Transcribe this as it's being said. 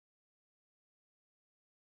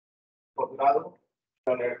postgrado en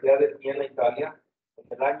la Universidad de Siena, Italia. En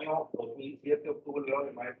el año 2007 obtuvo el grado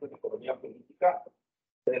de maestro en Economía Política.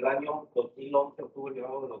 En el año 2011 obtuvo el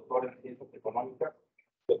grado de doctor en Ciencias Económicas,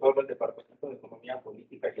 doctor del Departamento de Economía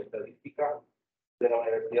Política y Estadística de la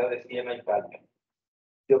Universidad de Siena, Italia.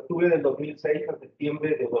 De octubre del 2006 a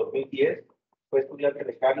septiembre de 2010 fue estudiante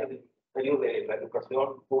becario del Ministerio de la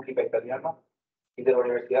Educación Pública Italiana y de la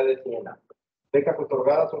Universidad de Siena. Becas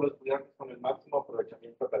otorgadas solo a estudiantes con el máximo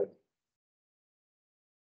aprovechamiento académico.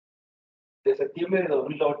 De septiembre de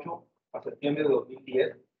 2008 a septiembre de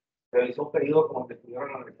 2010 realizó un periodo como investigador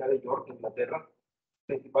en la Universidad de York, Inglaterra. Los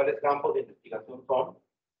principales campos de investigación son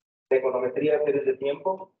de econometría de series de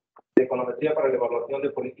tiempo, de econometría para la evaluación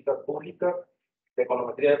de políticas públicas, de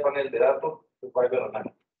econometría de panel de datos, de Fiber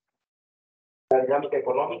Analysis, la dinámica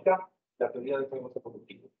económica, la teoría de sistemas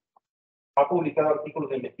evolutivos. Ha publicado artículos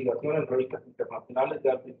de investigación en revistas internacionales de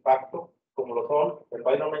alto impacto, como lo son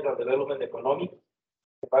Environmental Development Economics,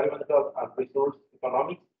 Environmental and Resource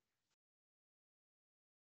Economics,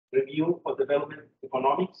 Review of Development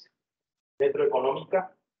Economics,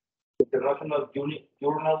 Metroeconómica, International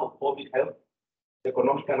Journal of Public Health,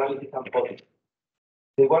 Economic Analysis and Policy.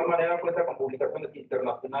 De igual manera cuenta con publicaciones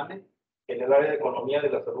internacionales en el área de economía de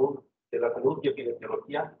la salud y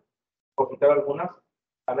epidemiología, por citar algunas: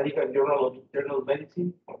 American Journal of Internal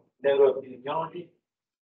Medicine, Neuroepidemiology,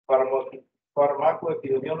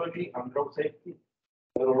 Pharmacoepidemiology and Drug Safety,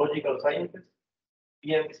 Neurological Sciences,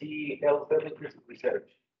 PMC Health Services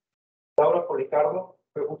Research. Laura Policardo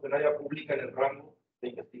fue funcionaria pública en el rango de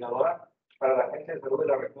investigadora para la Agencia de Salud de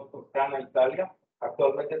la Región Toscana, Italia.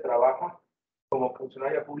 Actualmente trabaja como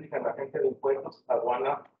funcionaria pública en la Agencia de Impuestos,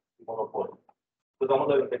 Aduana y Monopolio. Pues damos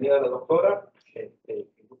la bienvenida a la doctora. Me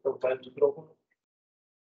gusta usar el micrófono.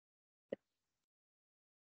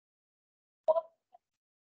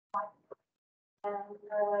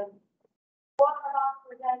 What I'm about to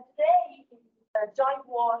present today is a joint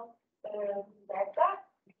work data,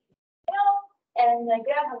 and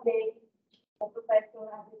Graham Day, a professor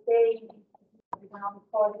at the same economic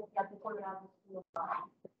policy at the Colorado School of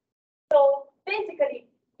Science. So basically,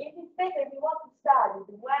 in this paper, we want to study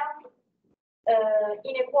the wealth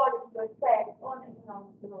inequality effect on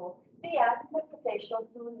economic growth via interpretation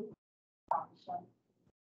through the function.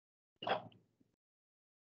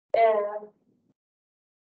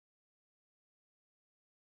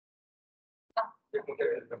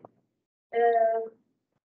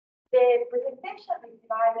 The presentation is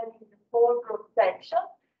divided into 4 broad sections.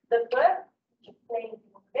 The first, which explains the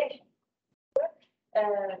motivation.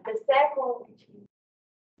 The second, which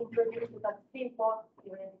introduces a simple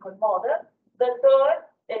theoretical model. The third,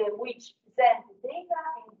 which presents the data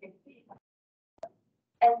in the physical.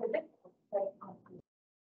 And the fourth, conclusion.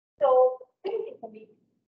 So, basically,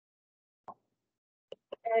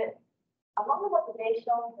 among the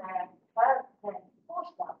motivations that have been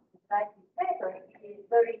pushed up to write this paper is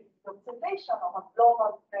the observation of a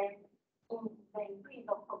global trend in the increase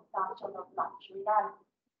of consumption of luxury items.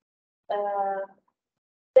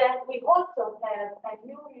 Then we also have a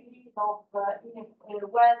new release of wealth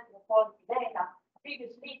inequality data,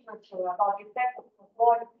 previous literature about the effect of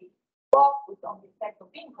inequality, focused on the effect of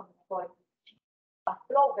income inequality, a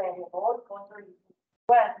flow variable, contrary to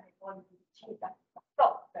wealth inequality, which is a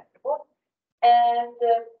flow variable, and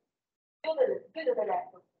due to the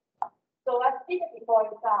level. So as Piketty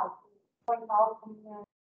points out in the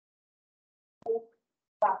book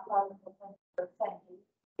back in the 21st century,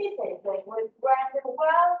 he says that when the wealth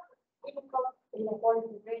income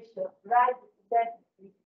inequality ratio rises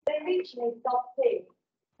drastically, the rich may stop saving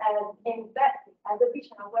and investing, and the rich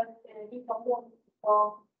and wealth income won't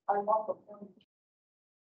become a lot of money.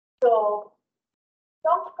 So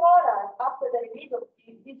some scholars, after the release of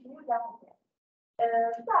this new data,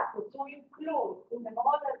 started to include in the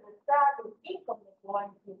model the starting income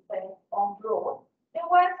inequality effect on growth, the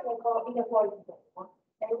wealth inequality variable.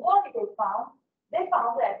 And what did they found? They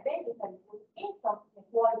found that basically the income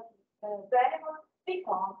inequality variable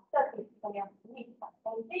becomes statistically insignificant.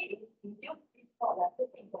 And this induced this scholar to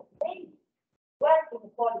think that maybe wealth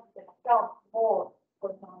inequality can account more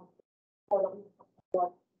for income inequality.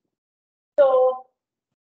 So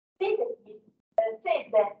basically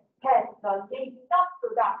says that capital may be not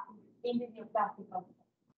productive in the neoclassical.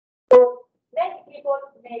 So many people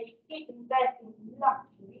may keep investing in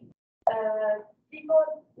luxury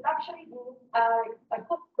because luxury goods are a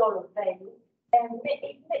good store of value, and they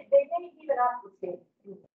may give up the same.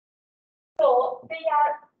 So they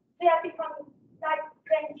are becoming like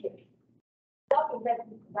rentiers, not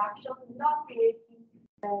investing in production, not creating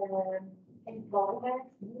employment,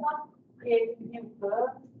 not creating new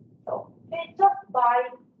firms. So they just buy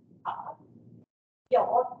art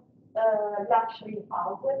luxury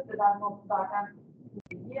houses that are not vacant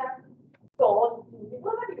here, sold to the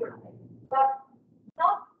global but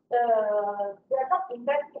not they are not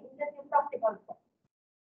investing in the practical sense.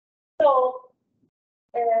 So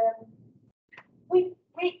we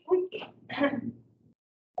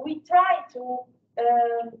we try to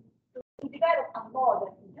develop a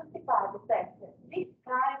model to justify the fact that this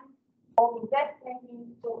kind of investment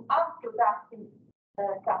into unproductive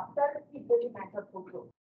capital is detrimental for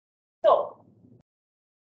growth. So,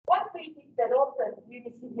 one critic that often we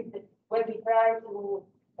received when we try to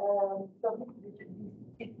submit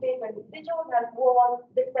this paper in the journal was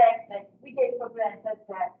the fact that we take for granted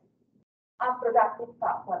that unproductive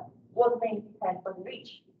capital was mainly held for the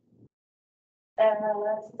rich.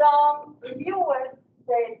 Some reviewers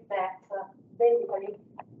said that basically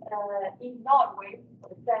in Norway, for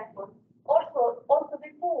example, also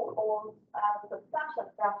the poor owns a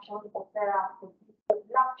substantial fraction of their assets with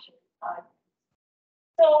luxury items.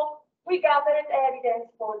 So we gathered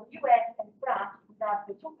evidence for the US and France, that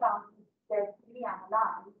the two countries that we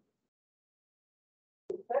analyzed,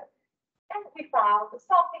 and we found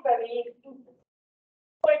something very interesting.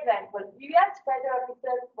 For example, the US Federal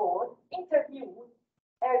Reserve Board interviewed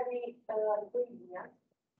every 3 years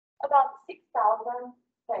about 6,000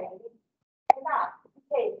 families and asked to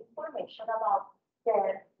take information about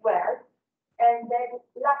their wealth and their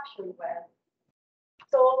luxury wealth.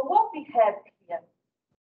 So what we have here,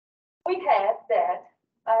 we have that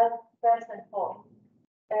as first point,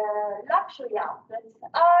 luxury assets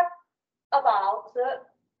are about 3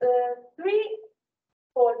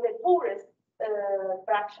 for the poorest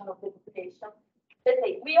fraction of the population. Let's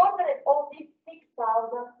say we ordered all these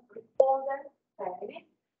 6,000 respondent families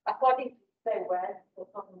according to their wealth,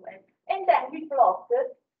 and then we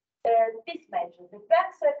plotted this measure, the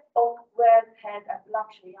percent of wealth held as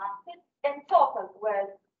luxury assets and total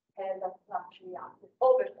wealth held as luxury assets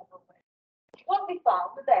over total wealth. What we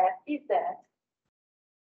found there is that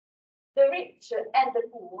the rich and the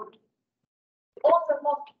poor also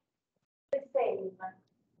not the same at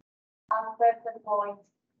certain points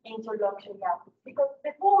into luxury assets, because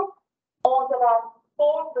the poor owns about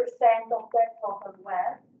 4% of their total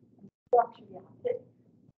wealth, luxury assets,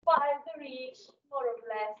 while the rich more or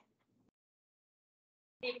less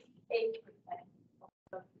 6-8%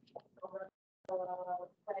 of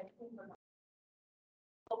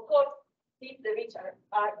of course, if the rich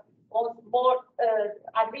are more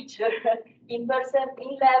are richer in percent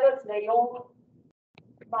in levels, they own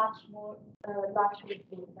much more luxury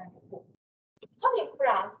goods than the poor. But in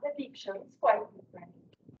France, the picture is quite different.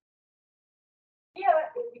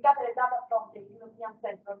 Here, we got the data from the European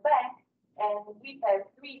Central Bank, and we have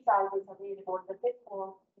 3 sizes available: the first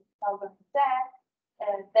was 2010,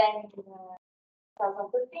 and then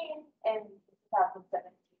 2013, and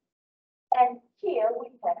 2017. And here we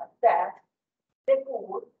have that the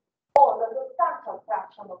poor own a substantial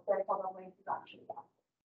fraction of their total wealth luxury assets,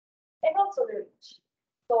 and also the rich.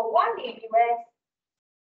 So while in the US,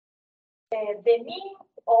 the mean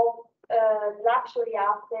of luxury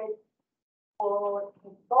assets for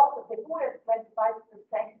the poorest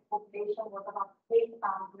 25% population was about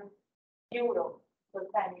 800 euros per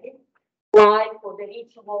family, while for the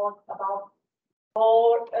rich was about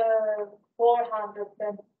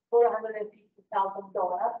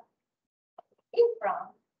 $450,000. In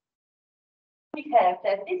France, we have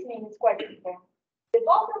that this mean is quite different. The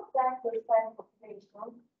bottom 10%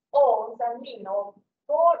 population owns a mean of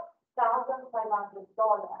 $4,500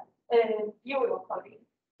 euros,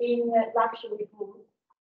 in luxury goods,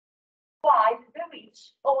 while the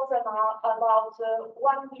rich owns about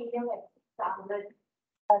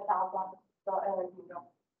 $1,600,000 euros.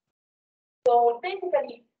 So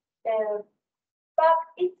basically, but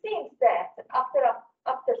it seems that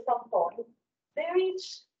after some point, the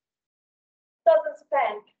rich doesn't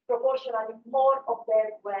spend proportionally more of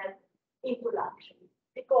their wealth into luxury,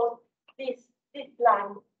 because this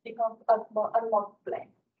line becomes almost blank.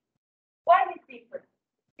 Why is it different?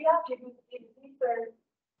 We attribute it different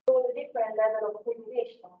to the different level of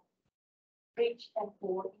segregation, rich and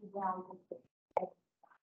poor in the United States.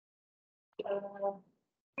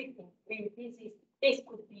 This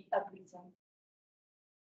could be a reason.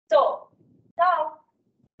 So now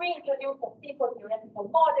we introduce a simple theoretical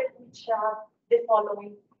model which has the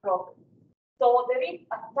following properties. So there is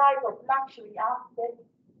a type of luxury asset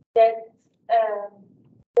that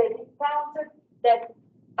is counted that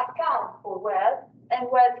accounts for wealth and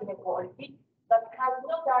wealth inequality, but has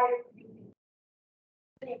no direct utility.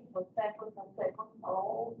 For seconds and seconds,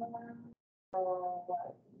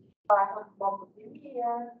 bomb of the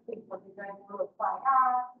year, simple design of fine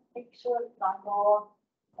art, pictures, landlord,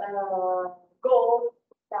 gold,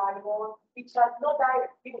 diamond, which has no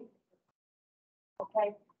direct link.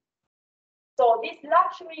 Okay. So these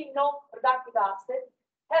luxury non-productive assets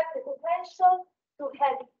have the potential to be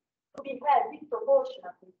held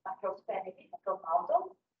disproportionately across families, across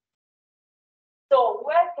households. So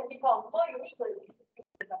wealth can become more uniquely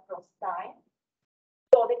distributed across time.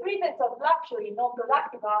 So the presence of luxury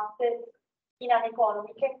non-productive assets in an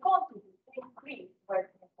economy can contribute to increase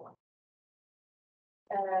wealth inequality.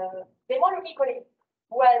 The more unequally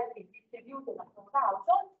wealth is distributed across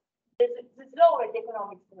households, the slower the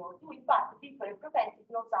economic growth, to in fact different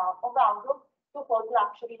propensity of households to hold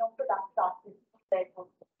luxury non-productive assets in their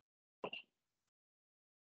portfolio.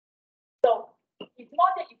 So this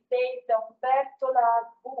model is based on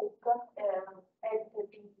Bertola's book,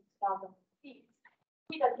 edited in 2006,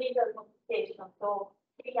 with a little modification. So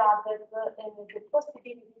we added the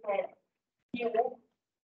possibility that you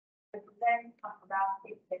represent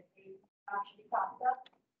unproductive that is actually capital,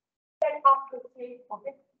 then accuracy of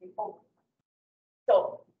the over.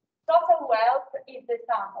 So total wealth is the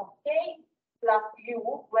sum of K plus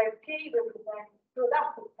U, where K represents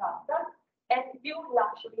productive capital and U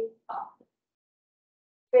luxury assets.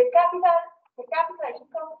 The capital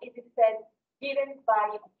income is instead given by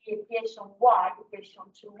the equation Y,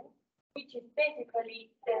 equation 2, which is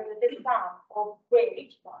basically the sum of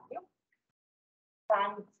wage value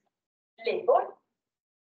times labor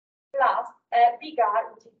plus big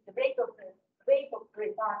R, which is the rate of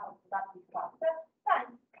return of productive capital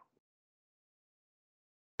times capital.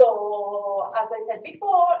 So as I said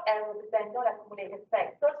before, L represents non-accumulated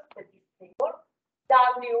factors, that is labor.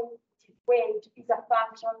 W, which is wage, is a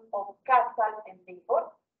function of capital and labor.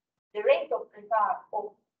 The rate of return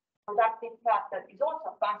of productive capital is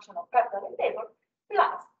also a function of capital and labor,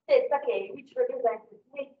 plus delta K, which represents the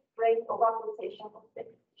rate of amortization of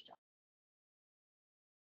depreciation.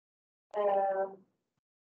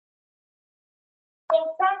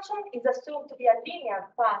 Consumption is assumed to be a linear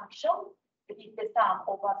function, that is the sum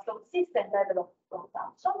of a subsistent level of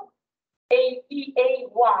consumption,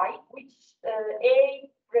 AY, which A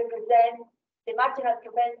represents the marginal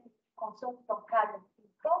propensity to consume from current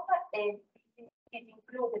income, and is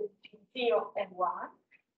included between 0 and 1,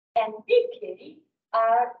 and DK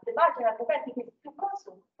are the marginal propensities to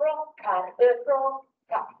consume from capital,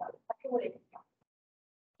 accumulated capital.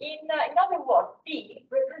 In other words, B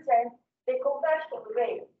represents the conversion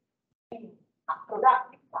rate in a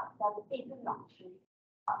productive capital into luxury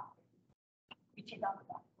asset, which is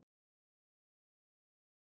unproductive.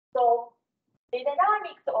 So the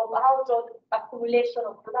dynamics of household accumulation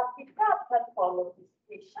of productive capital follow this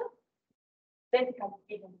equation, basically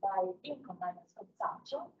given by income minus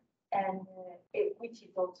consumption, and which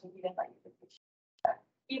is also given by this equation.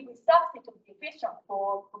 If we substitute the equation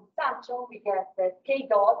for consumption, we get that K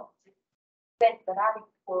dot, which is the dynamic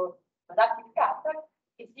for productive capital,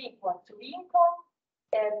 is equal to income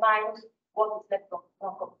minus what is left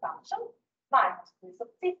from consumption, minus the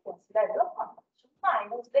subsistence level of consumption,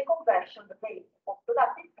 minus the conversion rate of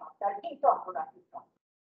productive capital into unproductive capital.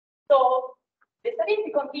 So the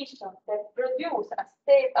statistical conditions that produce a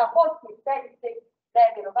positive steady-state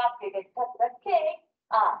level of aggregate capital K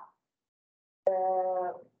are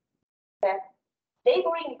that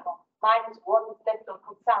labor income minus what is left on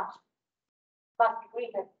consumption must be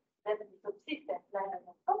greater than the subsistence level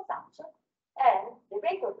of consumption, and the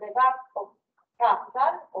rate of return of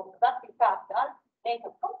capital or productive capital net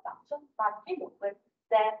of consumption must be lower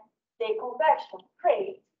than the conversion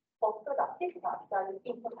rate of productive capital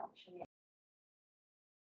in production.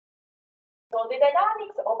 So the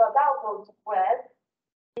dynamics of a household wealth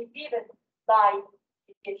is given by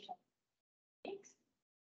equation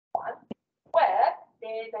 6.1, where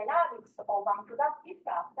the dynamics of unproductive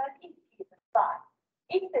capital is given by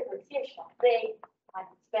its depreciation rate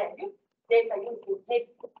minus value, data using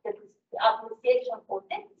appreciation or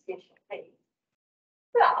depreciation rate,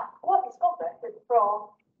 plus what is converted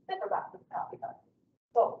from the productive capital.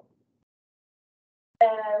 So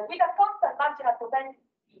with a constant marginal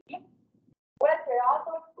propensity, wealthy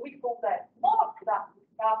households will convert more productive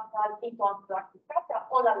capital into unproductive capital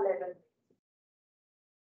on a level basis.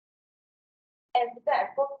 And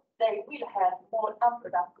therefore, they will have more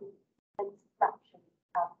unproductive extraction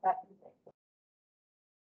capital investment.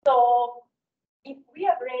 So, if we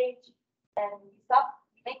arrange and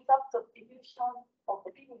make substitution of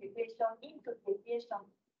the given equation into the equation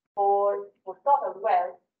for total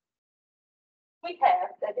wealth, we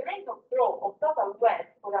have that the rate of growth of total wealth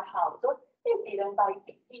for a household is given by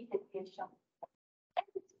this equation. And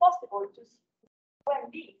it's possible to see when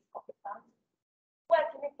these coefficients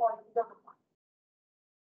wealth inequality doesn't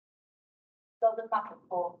doesn't matter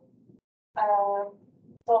for.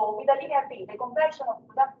 So with a linear B, the conversion of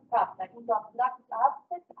productive capital into a productive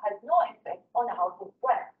asset has no effect on output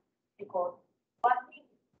wealth, because one thing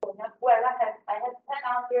where I have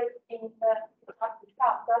 1000 in productive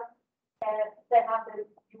capital, 1000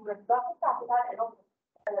 euro productive capital, and also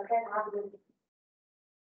 1000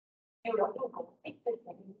 euro income. It's the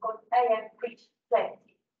same because I have reached 20.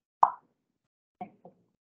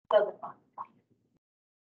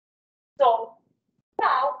 So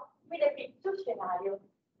now we define two scenarios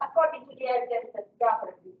according to the evidence that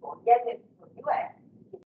gathered before, the evidence from the US,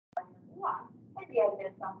 and the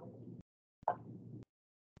evidence from the.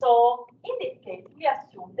 So in this case, we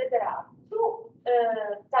assume that there are two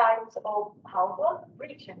types of households,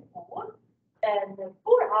 rich and poor, and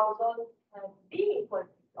poor households B equals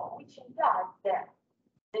to 0, which implies that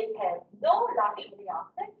they have no luxury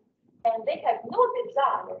assets and they have no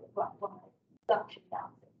desire to acquire luxury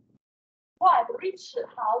assets. While rich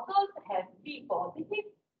households have B positive,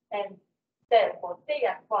 and therefore they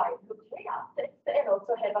acquire luxury assets and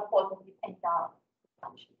also have a positive endowment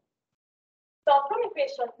assumption. So from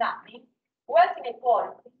equation 9, wealth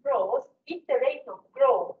inequality grows if the rate of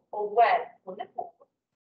growth of wealth for the poor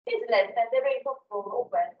is less than the rate of growth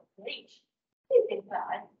of wealth of the rich. This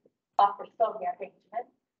implies, after some arrangement,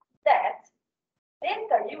 that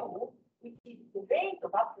delta U, which is the rate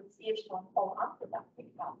of appreciation of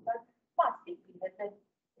unproductive capital, must be greater than.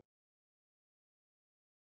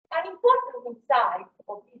 An important insight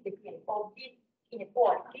of this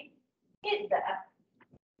inequality is that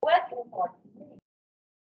wealth inequality,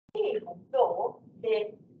 even though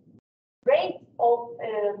the rate of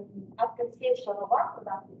appreciation of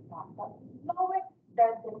unproductive capital is lower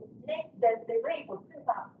than the rate of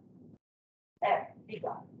consumption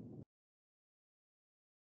bigger.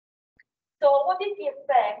 So what is the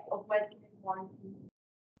effect of wealth inequality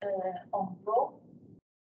on growth?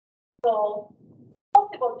 So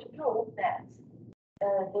possible to prove that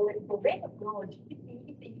the rate of growth is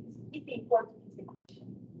equal to this equation.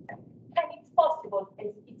 And it's possible,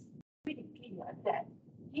 it's pretty clear that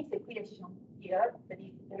this equation here, that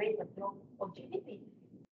is the rate of growth of GDP,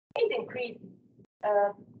 is increasing.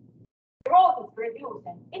 Growth is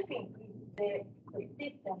reducing if we increase the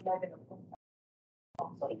consistent level of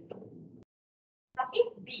consumption. So it's true. Now,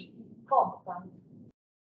 if B is constant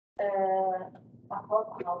across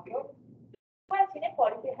households, wealth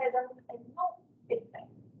inequality has no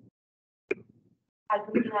effect, as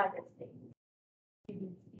in the United States.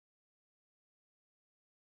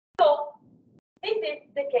 So this is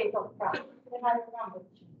the case of France. Number 2.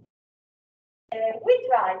 We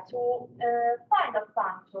try to find a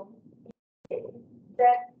function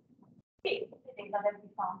that fits the data that we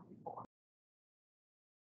found before.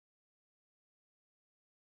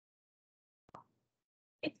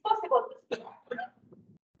 It's possible to see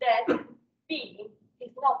that B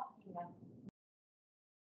is not linear.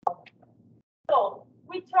 So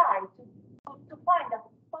we try to find a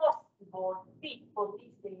possible fit for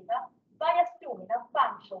this data by assuming a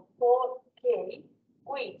function for K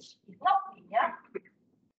which is not linear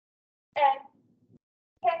and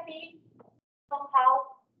can be somehow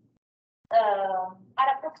an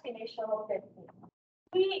approximation of that data.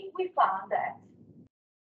 We found that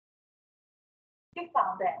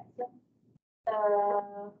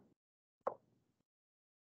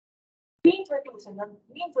we introduced a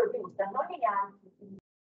nonlinearity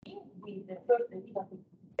with the first derivative,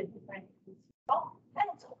 the different and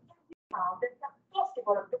so we found that a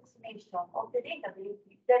possible approximation of the data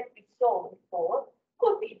that we saw before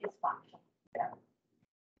could be this function.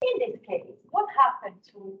 In this case, what happened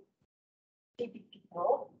to GDP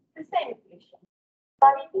growth? The same equation.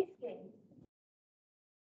 But in this case,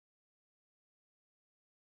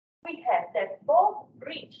 we have that both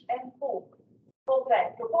rich and poor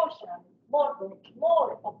provide proportionally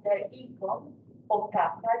more of their income of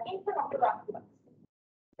capital into non-productive assets,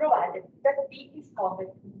 provided that B is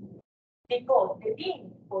convex, because the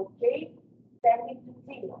limit for K tending to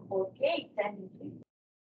 0 or K tending to 0.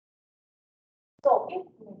 So if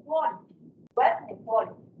inequality, wealth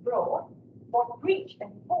inequality grows, both rich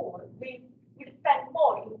and poor will spend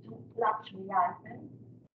more into luxury items,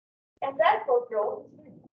 and therefore growth is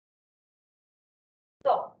reduced.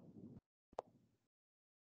 So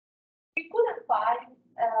we couldn't find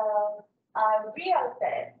a real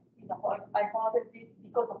test in the hypothesis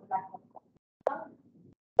because of lack of confidence.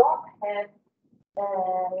 Don't have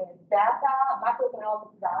data,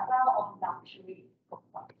 macroeconomic data on luxury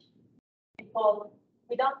consumption, because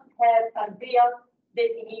we don't have a real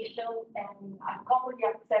definition and a commonly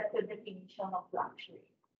accepted definition of luxury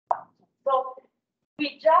consumption. So we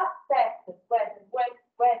just tested whether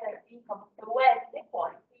whether wealth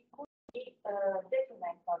inequality could be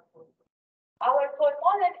detrimental for you. Our core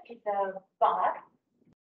model is a bar,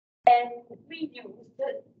 and we use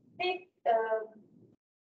six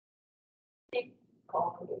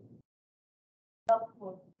components, not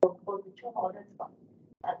for the two models, but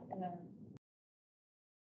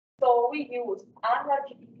so we use annual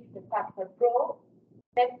GDP per capita growth,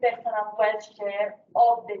 net personal wealth share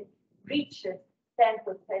of the richest 10%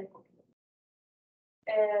 population,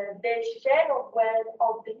 the share of wealth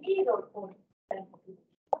of the middle 40% population,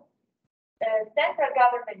 central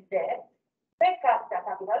government debt, per capita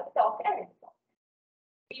capital stock, and stock.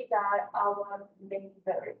 These are our main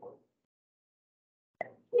variables.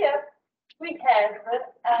 Here we have a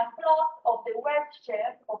plot of the wealth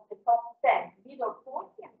share of the top 10, middle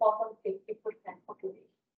 40 and bottom 50% population.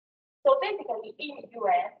 So basically in the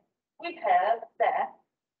US, we have that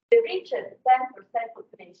the richest 10%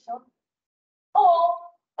 population own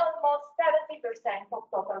almost 70% of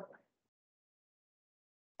total wealth.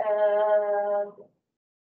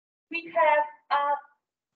 We have a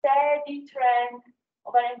steady trend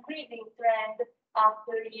of an increasing trend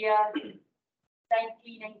after year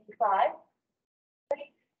 1995,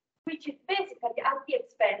 which is basically at the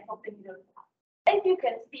expense of the middle class. As you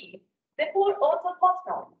can see, the poor also cost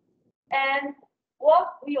now. And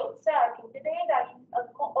what we observe in the data is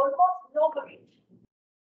almost no variation.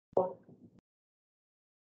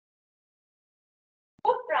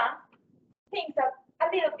 For France, things are a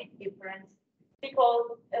little bit different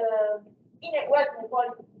because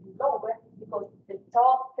inequality is lower because the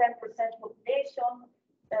top 10% population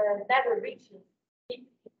never reaches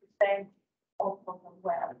 50% of total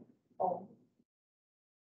wealth.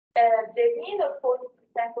 The middle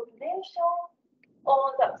 40% population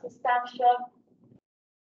owns a substantial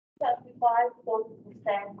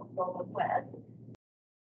 35–40% of total wealth.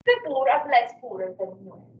 The poor are less poorer than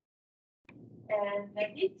US. And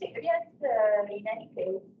this experience, in any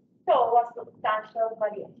case, show a substantial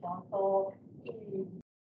variation. So the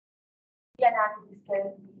analysis can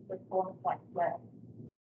be performed quite well.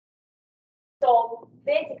 So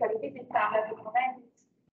basically, this is how I recommend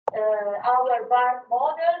our bar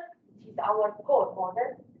model, which is our core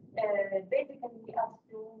model. Basically,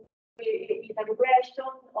 assume is a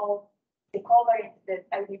regression of the covariance that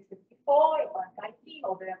I listed before, impartida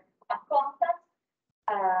over a constant,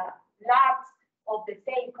 large of the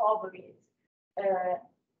same covariance.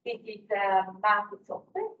 This is a matrix of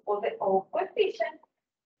coefficients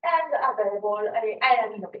and a variable,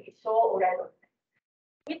 an innovation or error.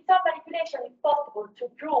 With some manipulation, it's possible to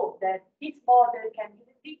prove that this model can be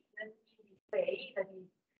written in this way, that is,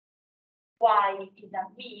 y is a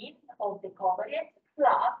mean of the covariance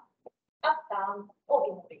plus a sum of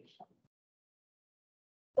innovation.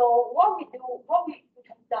 So what we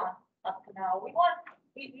have done up to now, we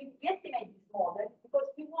estimate this model because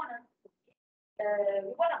we want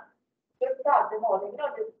to start the model in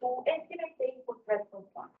order to estimate the input response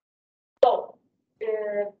time. So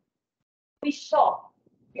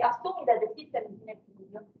assuming that the system is in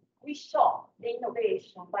equilibrium, we show the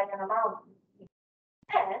innovation by an amount,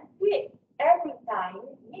 and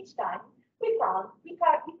each time we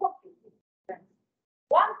compute the difference,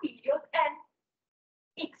 one period and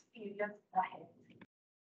x periods ahead.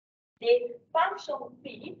 The function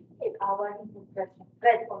p is our input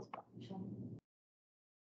response function.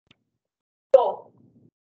 So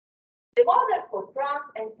the model for France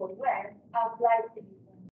and for US are slightly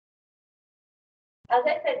different. As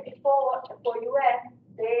I said before, for US,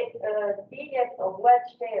 the period of wealth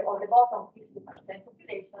share of the bottom 50%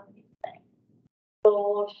 population is the same. So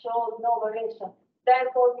shows no variation.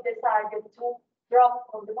 Therefore, we decided to drop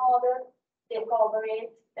from the model the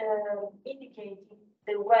coverage indicating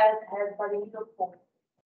the wealth held by the middle point.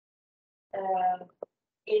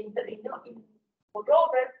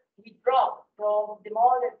 Moreover, we dropped from the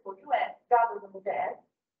model for US rather than that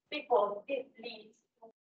because this leads to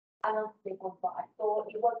an unstable bar. So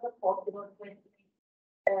it was not possible to estimate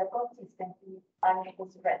consistently an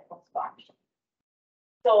equals response function.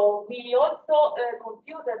 So we also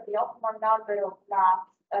computed the optimal number of labs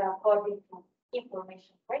according to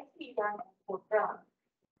information criteria for France.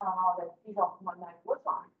 That this optimal number was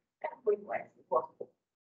 1, and for US it was 2.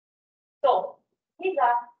 So these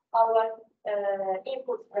are our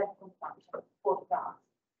input response functions for France.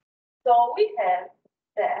 So we have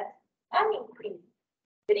that an increase.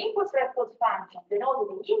 The input response function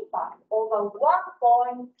denoted the impact of a 1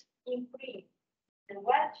 point increase in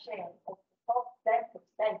wealth share of the top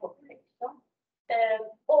 10% population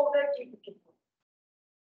over GDP.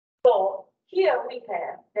 So here we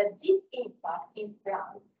have that this impact in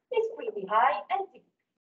France is pretty high and significant.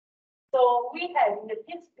 So So we have in the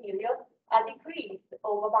this period a decrease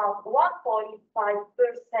of about 1.5%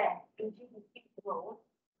 in GDP growth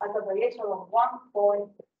as a variation of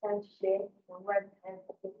 1% share for 10%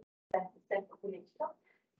 population.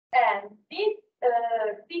 And this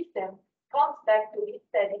system comes back to its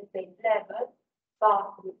steady state level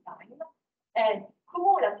but with time. And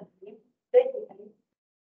cumulatively, basically,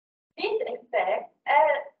 this effect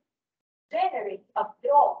generates a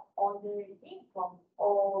drop on the income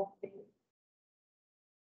of the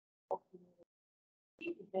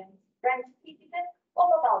citizens, French citizens, of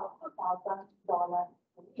about $2,000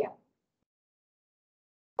 per year.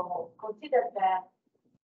 So consider that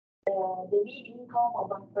the mean income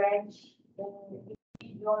of a French individual is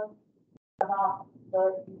about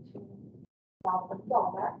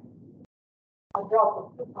 $32,000. A drop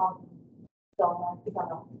of $2,000 is a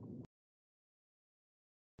lot.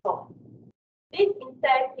 So this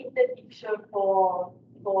instead is the picture for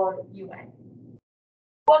US.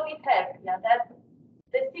 What we have here that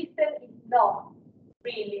the system is not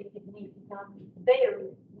really significant,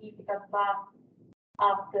 very significant, but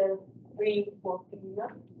after 3-4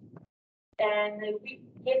 years, and we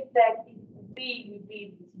expect it to be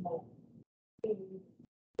really small.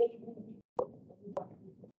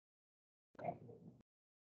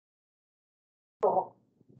 So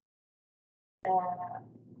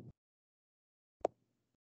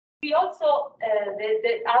we also,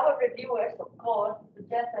 our reviewers, of course,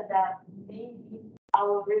 suggested that maybe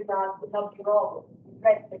our results would not be wrong with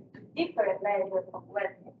respect to different levels of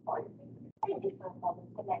wealth inequality and different model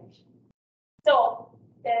selection. So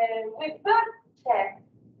we first checked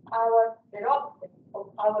the robustness of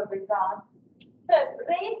our results, first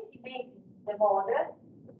reestimating the model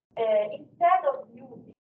instead of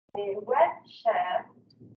using the wealth share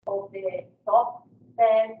of the top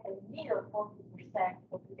 10 and middle 40%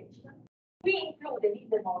 population. We included in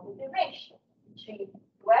the model the ratio between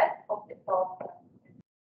wealth of the top 10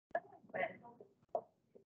 and wealth of the top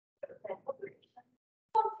 10% population,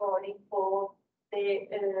 controlling for the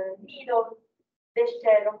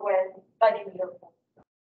share of wealth by the middle 40%.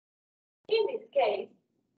 In this case,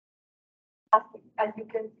 as you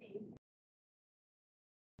can see,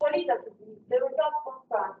 qualitatively, the result for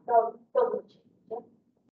France doesn't change,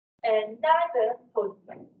 and neither for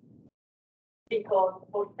Spain, because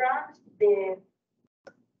for France the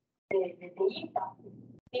impact is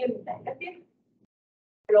still negative,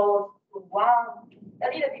 close to 1, a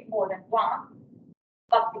little bit more than 1,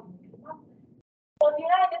 but significant. For the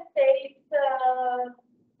United States,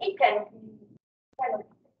 it can be kind of.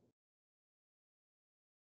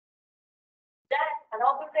 Then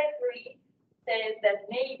another referee says that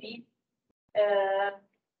maybe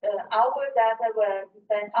our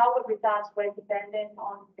results were dependent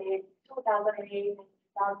on the 2008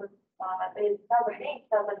 and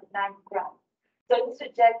 2009 graph. So it's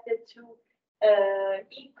suggested to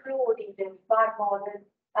include in the bar model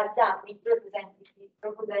a dummy representing these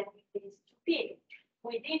two periods.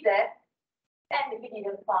 We did that, and we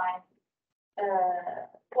didn't find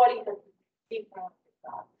qualitative different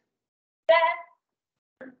results. Then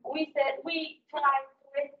we tried to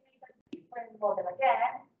estimate a different model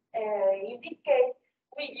again. In this case,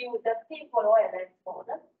 we used a simple OLS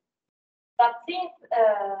model. But since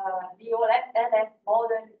the OLS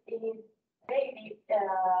model is maybe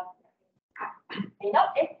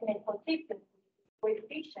not estimate consistent with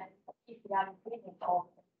coefficients if we are increasing of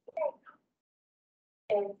the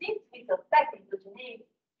and since we suspect endogeneity,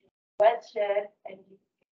 wealth share, and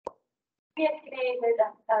we estimated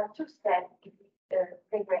a two-step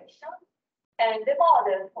regression, and the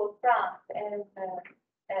model for France is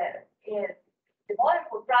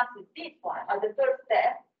this one. At the first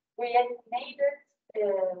step, we estimated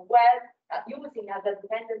wealth using as a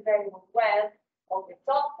dependent variable wealth of the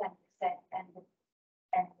top 10% and the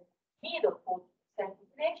middle 40%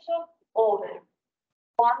 population over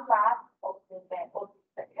 1 last of the variable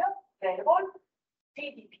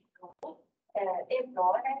GDP growth,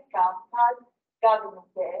 employment, capital, government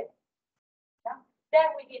debt. Then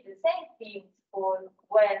we did the same things for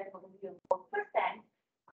wealth of the middle 40%.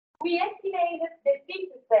 We estimated the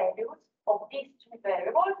fixed values of these two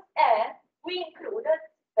variables, and we included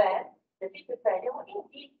the fixed value in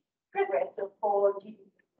the regressor for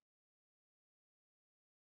GDP.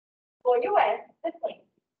 For US, the same.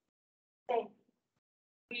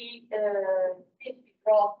 We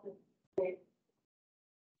crossed the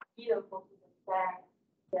middle 40%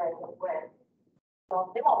 wealth from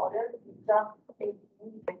the model, just a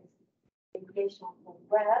integration for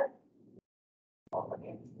wealth of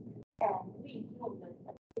against. And we included a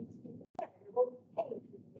variable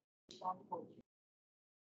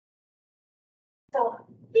so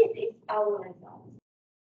this is our results.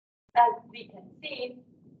 As we can see,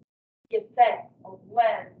 the effect of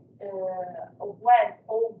wealth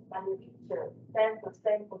owned by the richer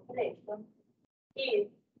 10% population is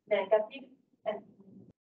negative and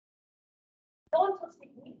also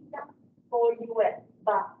significant for US,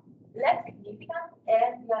 but less significant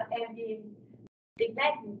and the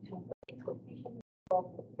magnitude of its coefficient of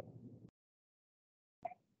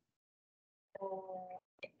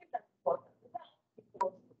it is important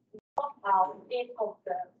because somehow it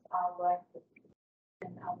confirms our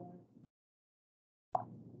and our.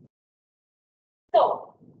 So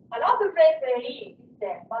another referee is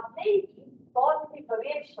there, but maybe positive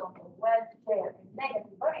variation of wealth share and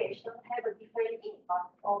negative variation have a different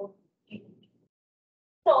impact on GDP.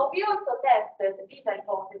 So we also tested this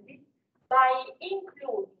hypothesis by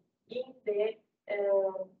including in the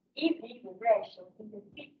Híbrido ratio in the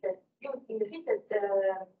fitted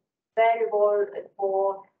variable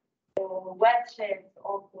for wealth shares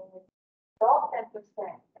of the top 10%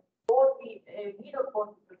 or the middle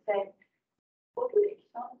 40% population,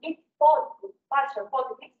 it's positive, partial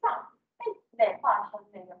positive sum, and then partial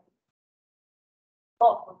negative.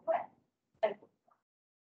 Both of them.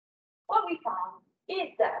 What we found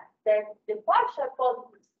is that the partial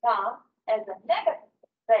positive sum has a negative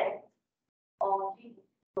effect on GDP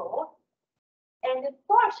growth, and the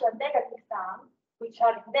partial negative sum, which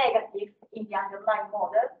are negative in the underlying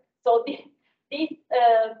model, so this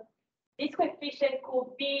coefficient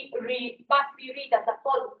must be read as a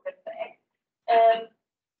positive effect.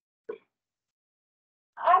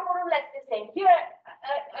 Are more or less the same. Here,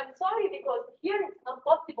 I'm sorry because here it's not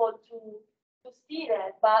possible to see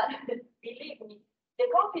that, but believe me, the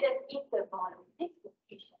confidence interval of this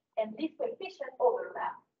coefficient and this coefficient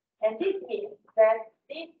overlap. And this means that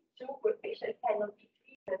these two coefficients cannot be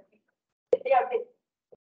treated because they are different.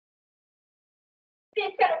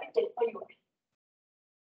 This cannot be said for you.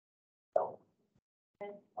 So,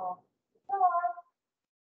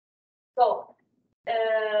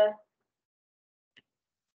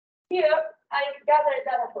 here I gathered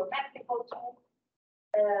data for Mexico too,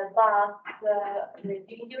 but in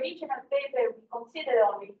the original paper we considered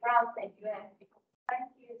only France and US because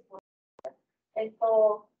 20 years ago, and so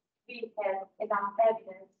we have enough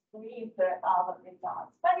evidence to infer our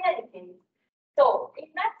results. But in any case, so in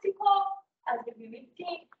Mexico, as we will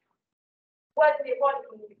see, wealth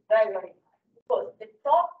inequality is very high because the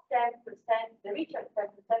top 10%, the richer 10%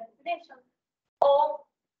 population, own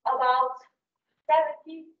about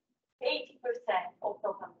 70–80% of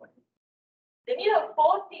total wealth. The middle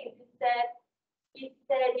 40% is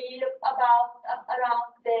steady about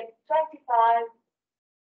around the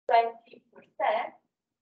 25–20%,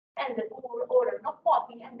 and the poor or not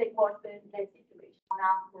voting, and they worsen the situation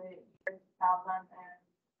after 2007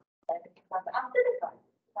 after the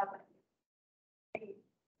crisis.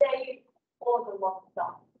 They also want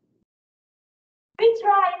done. We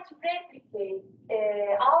try to replicate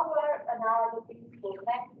our analysis for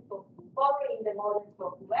Mexico following the models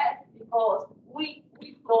of US because we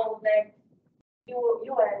know that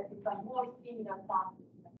US is a more similar country.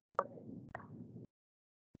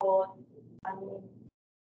 So, I mean,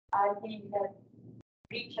 I think that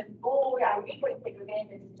rich and poor are equally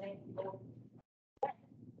segregated in Mexico.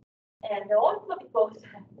 And also because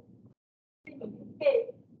in this case,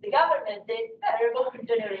 the government is very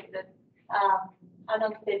generated an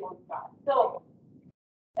unstable price. So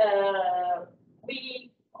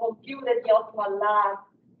we computed the optimal lag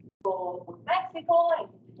for Mexico, and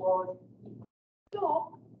it was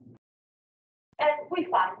 2, and we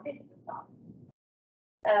find this result.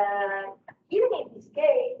 Even in this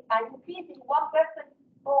case, I'm increasing 1 percentage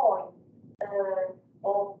point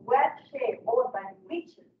of wealth share owned by the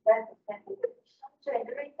richest 10% population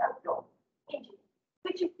generates a drop in GDP,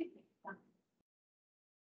 which is significant.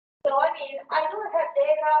 So, I mean, I don't have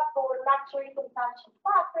data for luxury consumption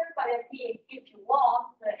pattern, but I think if you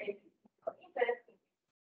want, if you're interested in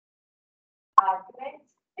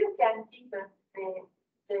arguments, you can different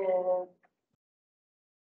the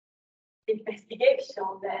investigation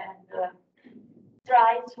and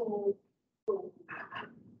try to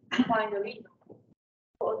find a reason.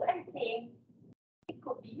 Because I think it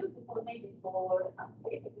could be useful maybe for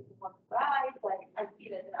if you want to write. I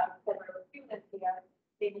feel that there are several students here,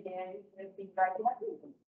 maybe they've been writing a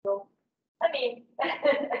reason. So, I mean,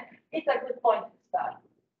 it's a good point to start.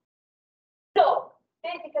 So,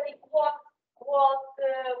 basically, what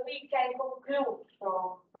we can conclude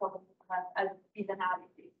from this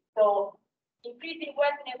analysis. So, increasing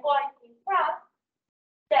wealth inequality in France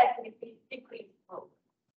definitely decreased growth.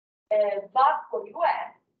 But for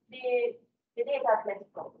US, the data are less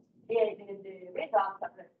strong. The results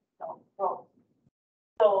are less strong.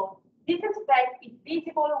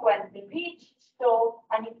 when the rich show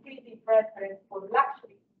an increasing preference for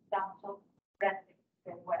luxury consumption relative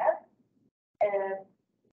to wealth.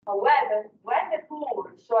 However, when the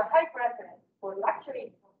poor show a high preference for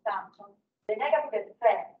luxury consumption, the negative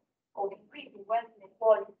effect of increasing wealth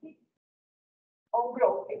inequality on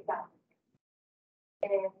growth is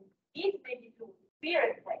amplified. This may be due to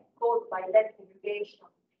fear effect caused by less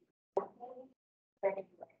segregation.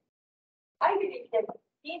 I believe that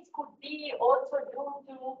this could be also due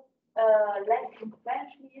to less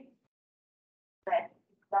incentive,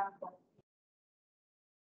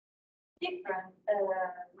 different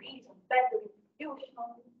reasons, better distribution,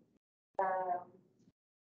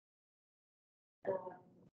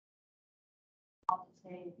 how to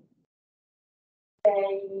say,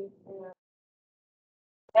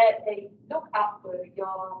 they look after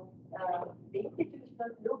your the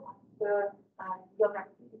institutions look after your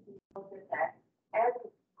activities for the test as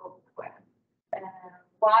it goes well.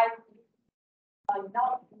 Why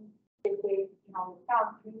not the case in our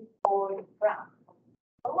country or in France?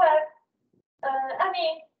 Well, I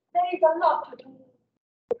mean, there is a lot to do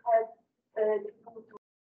because to go to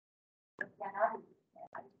the analysis.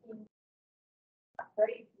 I think a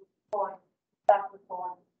very good point, that's the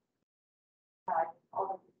point.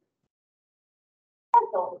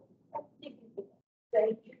 Also, this is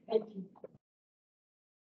very interesting.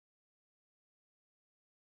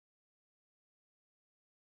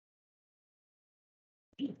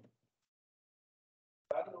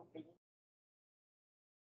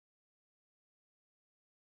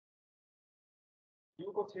 You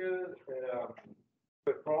consider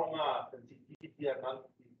perform a sensitivity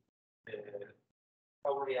analysis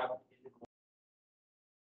how react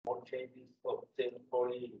more changes of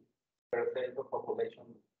 40% of population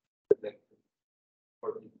selected for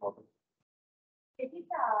this model? It is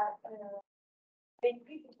the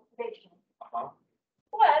increasing population. Well,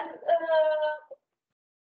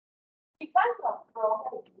 if I'm not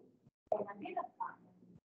wrong, and I didn't find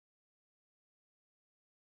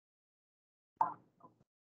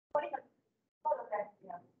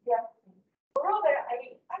moreover,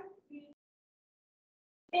 I see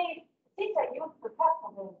since I use the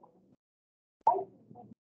platform, I think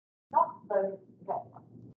not very relevant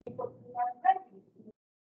because we are ready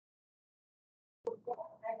to go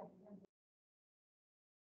ahead.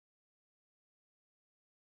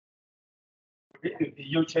 If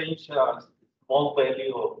you change a small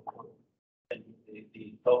value of the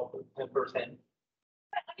top 10%.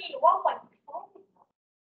 I mean, 1.4.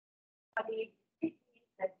 I mean, this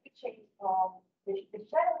means that we change from the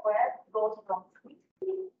share of wealth goes from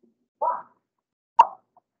 61.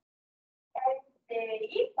 And the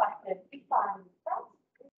impact that we find from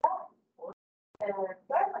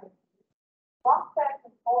permanent 1%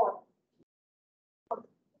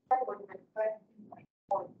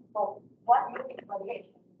 or so 1 unit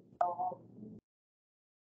variation of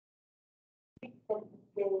the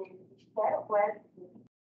share of wealth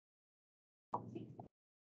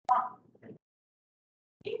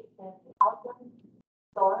 $1,000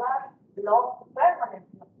 lost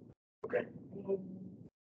permanently. Okay.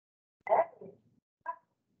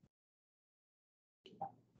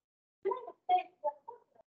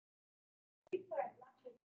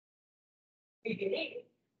 We believe,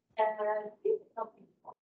 this is not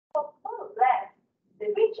important. So more or less, the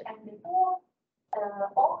rich and the poor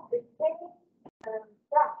own the same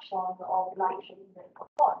fraction of luxury in the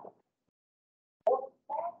portfolio.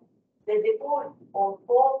 The poor own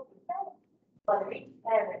 4%, but the rich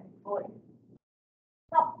 7%.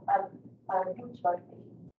 Not a huge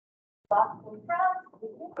variation. But in France, the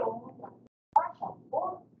poor own much of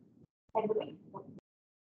 4% and the rich 4%.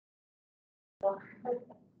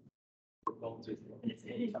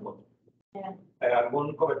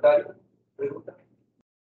 ¿Algún comentario? ¿Pregunta?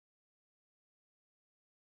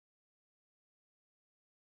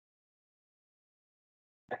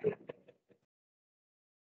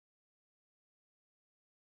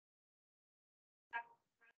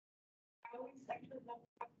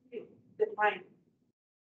 Define.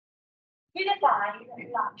 We define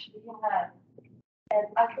luxury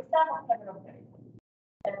as the sum of several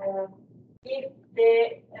variables. If the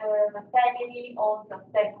family owns a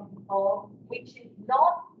second home, which is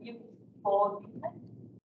not used for business,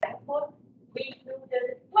 therefore we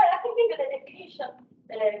included, well, I think the definition,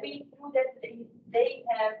 we included they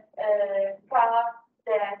have cars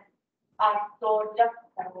that are stored just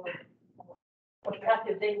for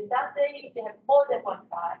example, they have more than one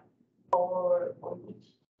car for each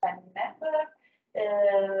family member.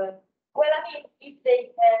 Well, I mean, if they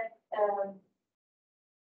have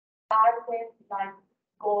items like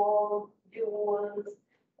gold, jewels,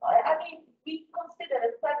 I mean, we consider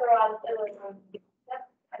several but that's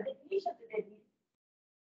a definition that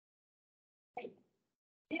I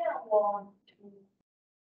didn't want to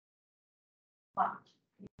much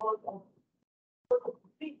because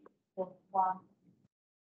of one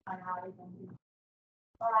analysis.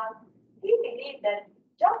 We believe that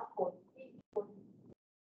just for people,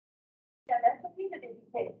 that's the thing that they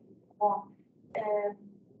say.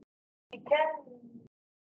 We can,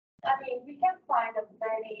 I mean, we can find a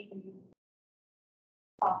very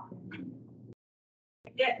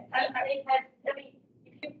yeah, I mean,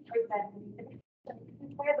 if you, for example, if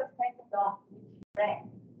you have a second of rank,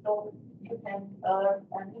 so you can earn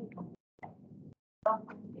an income.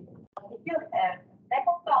 If you have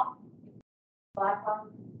second of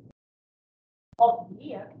bottom of the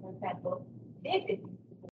year, for example, this is.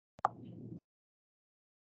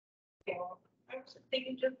 I was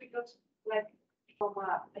thinking just because, like, from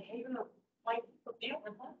a behavioral point of view,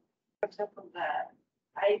 for example, that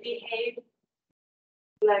I behave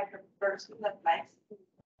like a person that likes to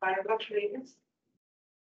buy luxury items.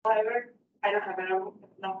 However, I don't have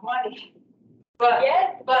enough money. But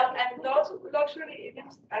yes, and those luxury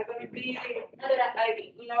items are going to be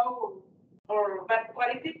like low or bad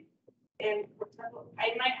quality. And for example,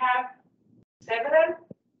 I might have several,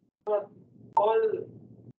 but all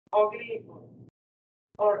ugly.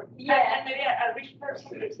 Or yeah, and maybe a rich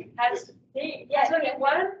person has only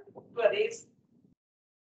one, but it's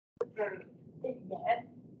yes.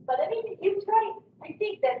 But I mean, you try. I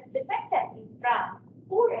think that the fact that in France,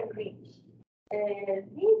 poor and rich live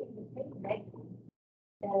in the same neighborhood,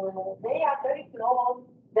 they are very close.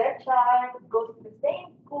 Their child goes to the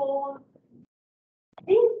same school.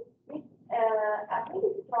 This is a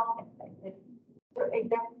really strong effect. So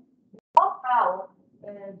that somehow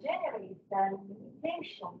generates an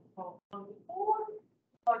imitation from the poor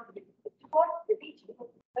towards the rich because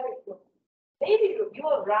it's very close. Maybe you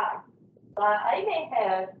are right. I may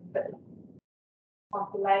have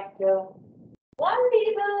something like one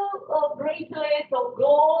little bracelet of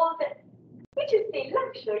gold, which is still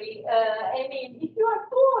luxury. I mean, if you are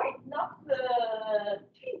poor, it's not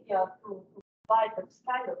trivial to buy this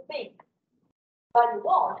kind of thing. But you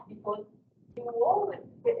won't because you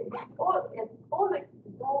always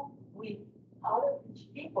go with other rich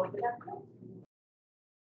people that are close.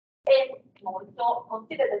 And also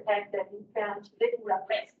consider the fact that in France they are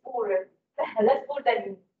less poor than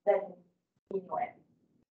in US.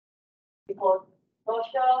 Because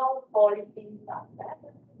social policies are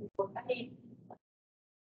better. Because I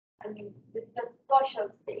mean, it's the social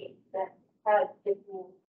state that helps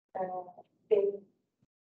you to stay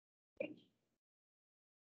rich.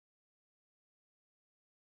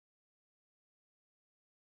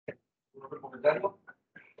 ¿Un otro comentario?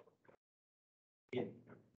 Bien,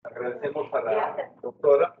 agradecemos a la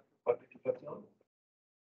doctora por su participación.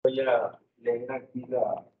 Voy a leer aquí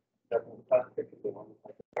la constancia que te vamos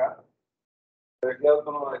a sacar. Universidad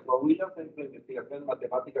Autónoma de Coahuila, Centro de Investigaciones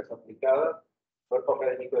Matemáticas Aplicadas, Cuerpo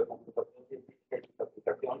Académico de Computación Científica y sus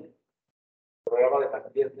Aplicaciones, Programa de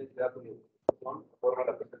Maestría en Ciencia de Datos y Computación, otorga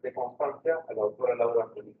la presente constancia a la doctora Laura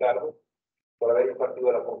Policardo por haber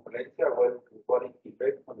impartido la conferencia Jueves, inequality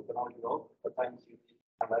on economic growth, a time series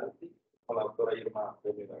analysis, con la doctora Irma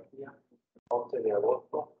Pérez García, 11 de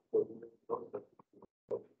agosto de 2022.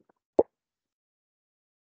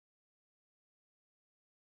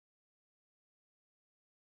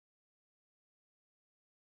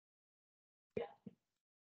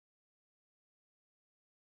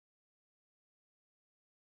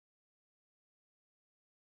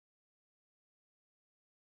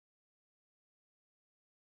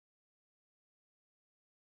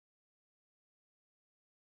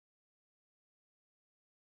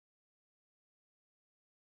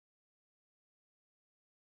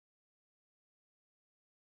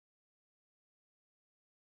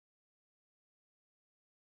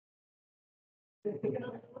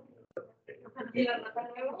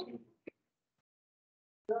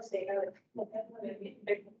 no sé, a ver,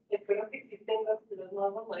 espero que existen los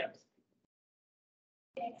nuevos modelos.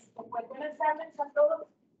 Pues buenas tardes a todos,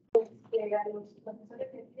 a los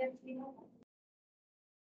profesores que tienen sido.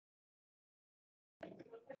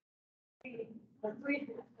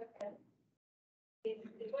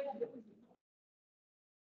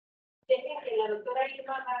 Dejen que la doctora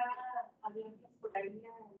Irma haga abiertas por la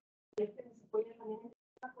línea de se puede también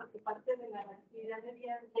porque parte de la actividad del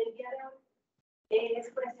día de hoy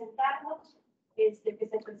es presentarnos, que se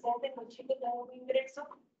presenten los chicos de nuevo ingreso,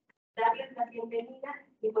 darles la bienvenida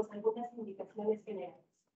y pues algunas indicaciones generales.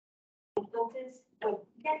 Entonces, bueno,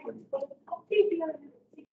 ya pues, bueno,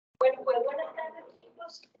 pues buenas tardes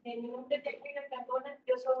chicos, mi nombre es Piketty. Cardona,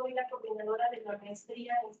 yo soy la coordinadora de la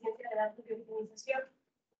maestría en Ciencia de Datos y Organización.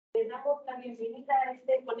 Les damos la bienvenida a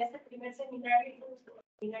con este primer seminario, nuestro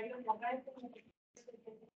seminario de arranque.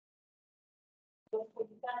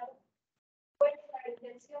 Bueno, la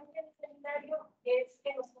intención del seminario es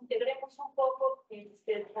que nos integremos un poco,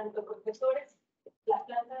 tanto profesores, la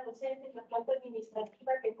planta docente, la planta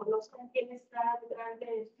administrativa, que conozcan quién está detrás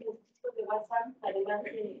de estos de WhatsApp, además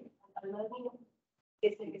de mío,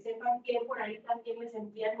 que sepan quién por ahí también les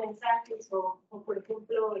envían mensajes o por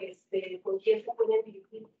ejemplo, con quién se pueden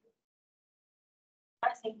dirigir.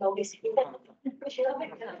 Así, no, que sí.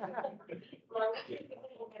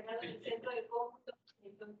 El centro de cómputo,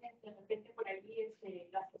 entonces de repente por ahí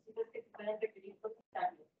las cositas que se puedan requerir por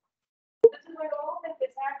también. Entonces, bueno, vamos a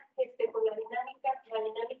empezar con la dinámica. La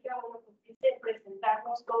dinámica, bueno, consiste en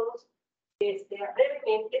presentarnos todos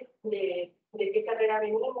brevemente de qué carrera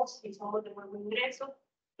venimos, si somos de nuevo ingreso,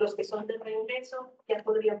 los que son de reingreso, ya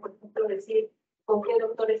podrían, por ejemplo, decir con qué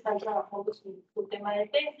doctor están trabajando su tema de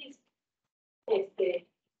tesis.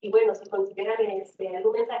 Y bueno, si consideran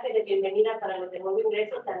algún mensaje de bienvenida para los de nuevo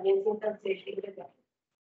ingreso, también siéntanse libres de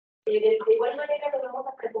de igual manera, nos vamos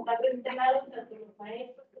a presentar de este lado, tanto los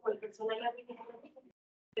maestros como el personal administrativo.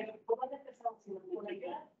 Pero ¿cómo empezamos? Por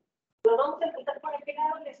acá. Nos vamos a empezar por aquel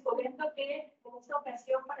lado. Les comento que en esta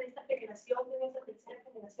ocasión, para esta generación, en esta tercera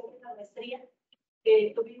generación de la maestría,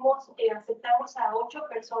 aceptamos a 8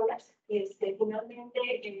 personas.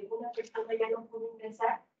 Finalmente, una persona ya no pudo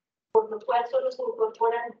ingresar, por lo cual solo se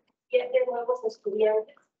incorporan 7 nuevos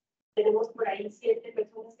estudiantes. Tenemos por ahí 7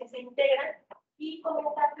 personas que se integran. Y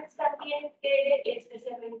comentarles también que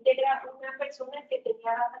se reintegra una persona que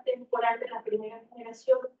tenía baja temporal de la primera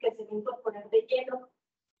generación, que se va a incorporar de lleno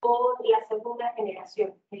con la segunda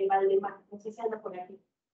generación, Valdemar. No sé si anda por aquí.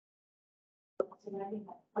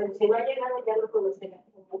 Bueno, si no ha llegado ya lo conocerán.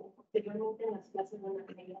 Posteriormente en las clases van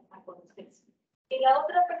a conocerse. Y la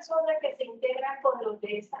otra persona que se integra con los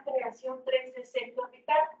de esta generación 3 de Sergio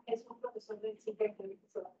Ricardo, es un profesor del CIPEC que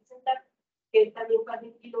se va a presentar, que también fue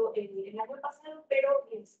admitido el año pasado, pero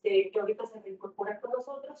que ahorita se reincorpora con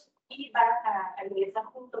nosotros y va a ingresar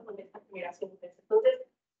junto con esta generación 3. Entonces,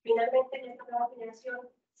 finalmente en esta nueva generación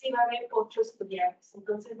sí va a haber 8 estudiantes.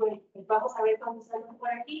 Entonces, bueno, vamos a ver cuándo salen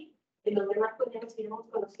por aquí. Los demás pues ya nos iremos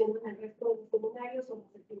conociendo en el resto de los seminarios o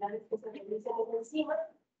las actividades que se realicen encima.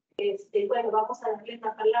 Bueno, vamos a darles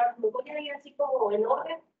la palabra. Me voy a ir así como en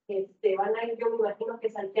orden. Van a ir, yo me imagino que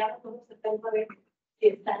Santiago, vamos a tratar de ver si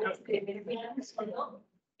están desviados o no.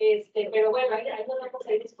 Pero bueno, ahí nos vamos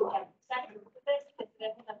a ir escuchando. ¿Saben? Ustedes les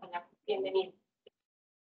traen la palabra. Bienvenido.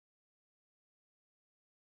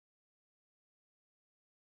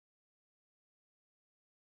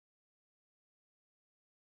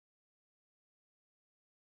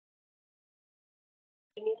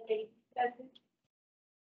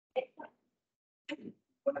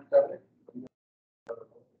 Buenas tardes.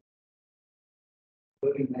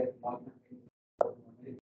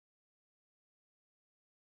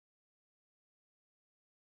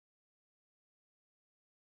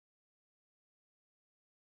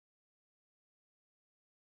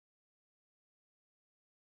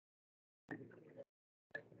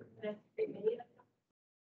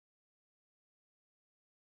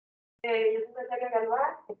 Yo soy Natalia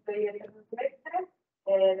Galván, estoy en el semestre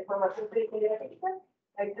de formación periodística.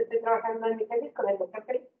 Ahorita estoy trabajando en mi tesis con el doctor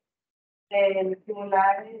Piketty en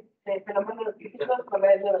simular fenómenos físicos con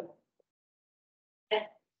redes neuronales.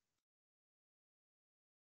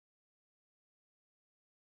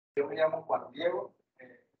 Yo me llamo Juan Diego,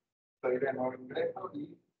 soy de nuevo ingreso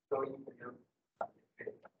y soy ingeniero.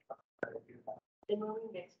 De nuevo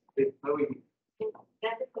ingreso. De nuevo ingreso.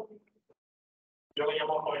 Gracias por Yo me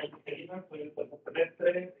llamo Joel Miguelina, soy el tercer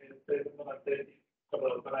semestre, estoy en una tesis con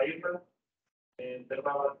la doctora Irma. El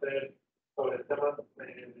tema va a ser sobre temas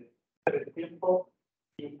de tiempo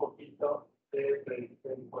y un poquito de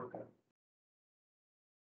predicción por caso.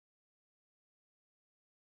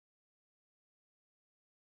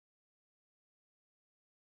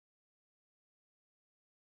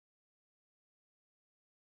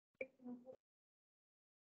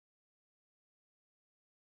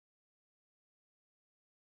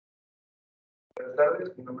 Buenas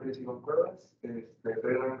tardes, mi nombre es Iván Cuevas, soy de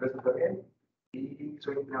nuevo ingreso también y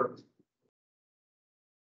soy ingeniero.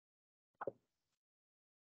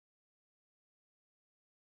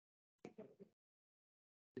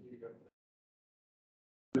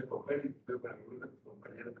 Escoger y estoy con algunos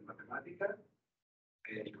compañeros de matemáticas,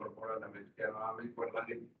 incorporo a la maestría nuevamente por la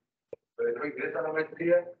ley. Pero no ingresa a la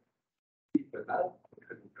maestría y pues nada, porque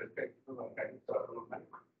se respecto a acá en todos los años.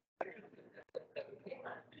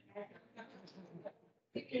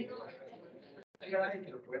 gracias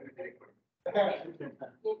que lo pueden meter en cuenta.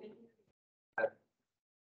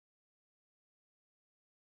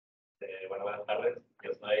 Bueno, buenas tardes.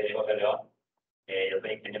 Yo soy Diego de León. Yo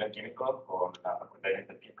soy ingeniero químico con la Facultad de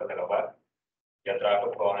Científicos de la UAP. Yo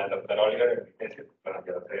trabajo con el doctor Oliver en mi tesis, bueno,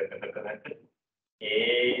 yo soy recientemente.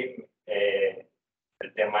 Y el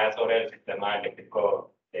tema es sobre el sistema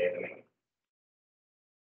eléctrico de México.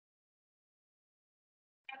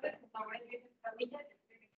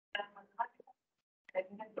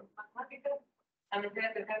 También soy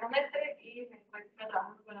de termométrica y me encuentro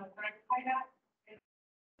trabajando con la doctora Jueves,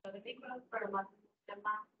 los vehículos, pero más en un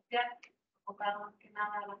tema social, enfocado más que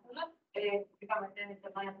nada a la salud, específicamente en el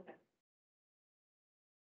tema de mujeres.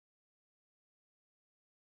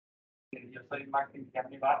 Yo soy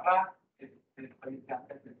Maximiliano Ibarra, soy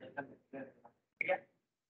estudiante de ciencias de matemáticas.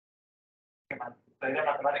 ¿Qué más? Soy de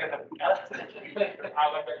matemáticas aplicadas. Bueno,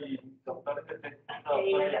 y doctor de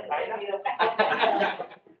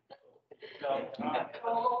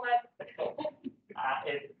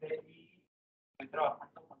y estoy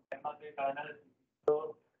trabajando con temas de cadena de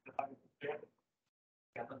suministro,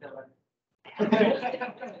 ya no te hablan.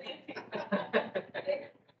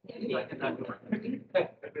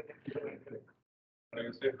 Bueno,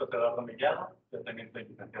 yo soy José Millano, yo también soy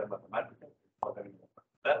licenciado en matemáticas, en la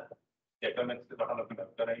facultad, y actualmente estoy trabajando con la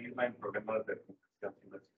doctora Irma en problemas de comunicación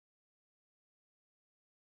simulación.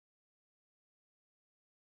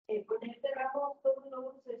 Con este ramo todos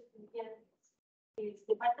los estudiantes.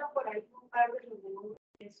 Faltan por ahí un par de los de un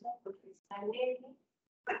eso, porque está Nelly,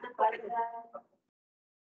 falta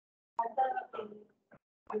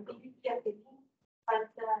Jacqueline,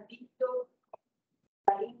 falta Víctor,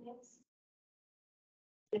 Marínez,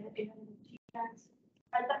 chicas,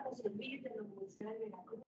 falta José Luis de la Universidad de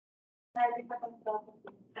Veracruz, nadie está contado,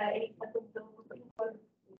 ahí está contado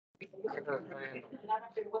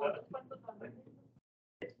 ¿cuántos nombres?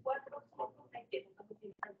 4, 5, hay que estamos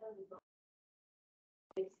utilizando de dos.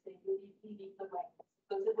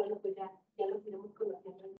 Entonces, bueno, pues ya los iremos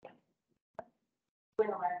conociendo en casa.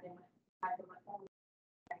 Bueno,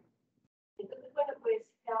 entonces, bueno,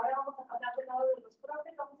 pues ahora vamos a hablar del lado de los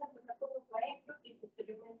profes, vamos a empezar con los maestros y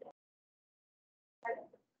posteriormente. ¿Vale?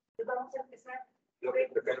 Entonces vamos a empezar. Yo que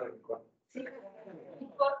preparo el corto. Sí,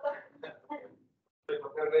 un corto. Soy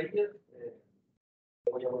José Reyes,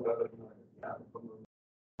 voy a volver a la universidad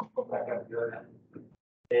con la cantidad de años.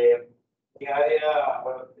 Mi área,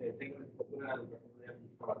 bueno, tengo licenciatura en educación de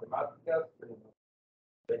matemáticas,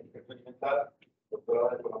 técnica experimental, doctorado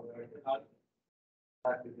de economía regional,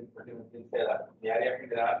 especialización en ciencia de datos. Mi área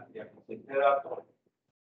general sería ciencia de datos,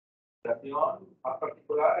 administración, más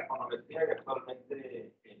particular, econometría, que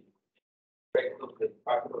actualmente en aspectos de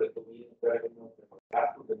impacto de economía en términos de los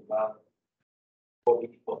gastos derivados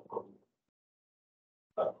COVID y post-COVID.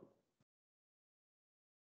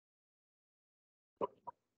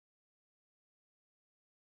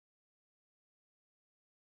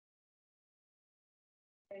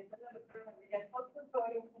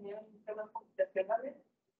 Soy ingeniero en sistemas computacionales.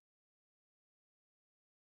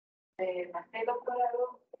 Pasé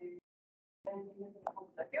doctorado en ciencias de la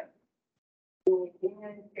computación y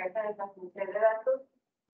tiene investigación en la ciencia de datos,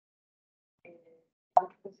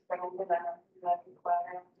 principalmente la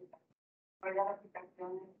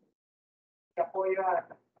aplicaciones de apoyo a las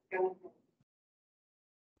aplicaciones.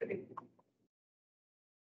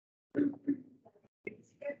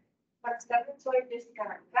 Más tarde soy Jessica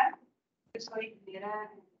Rancal, yo soy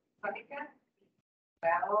ingeniera en fábrica,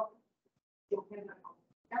 grado de la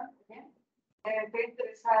computación también. Estoy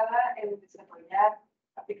interesada en desarrollar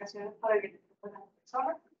aplicaciones para el bienestar de las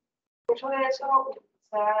personas. Mucho de eso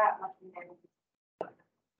utiliza maquinaria.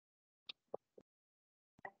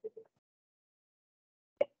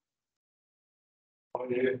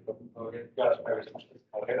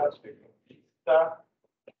 Carreras, soy economista,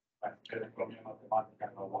 maestría de economía matemática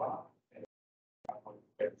en la UAP,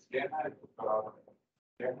 el doctorado de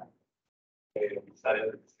Siena, mis áreas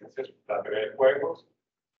de investigación, la teoría de juegos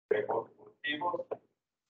deportivos,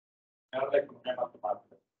 la economía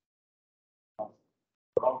matemática, más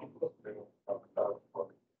económicos, pero aplicados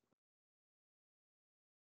por.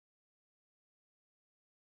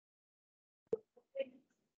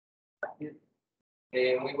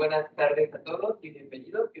 Muy buenas tardes a todos y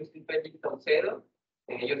bienvenidos. Yo soy Félix Saucedo.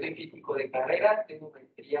 Yo soy físico de carrera, tengo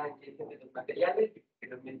maestría en ciencias de los materiales y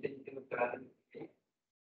posteriormente hice doctorado en ingeniería.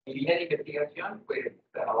 Mi línea de investigación, pues,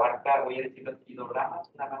 abarca, voy a decirlo así, dos ramas.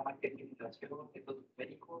 Una rama que es simulación de métodos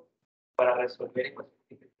numéricos para resolver ecuaciones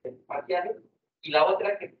diferenciales y la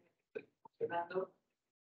otra que estoy funcionando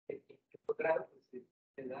en doctorado, pues, es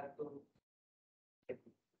de datos.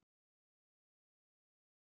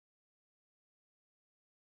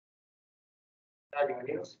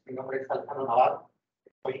 Bienvenidos, mi nombre es Alejandro Navarro,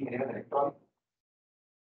 soy ingeniero en electrónica,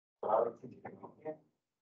 doctorado en ciencia y tecnología,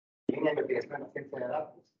 línea de investigación en la ciencia de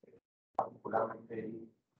datos, particularmente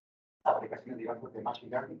en aplicaciones diversas de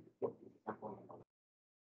machine learning y optimización por la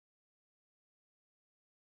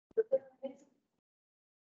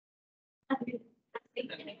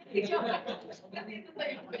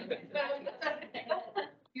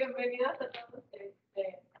Bienvenidos a todos.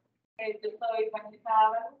 Yo soy Vanessa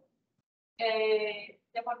Ábalos.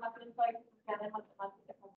 De formación soy licenciada en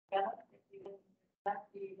matemáticas aplicadas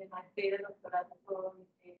y de maestría y doctorado con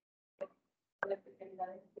la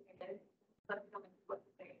especialidad en ingeniería, básicamente por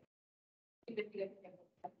investigación.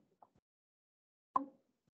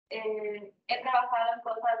 He trabajado en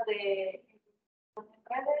cosas de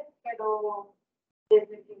redes, pero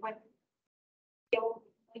desde que llevo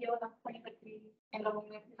unos años aquí en la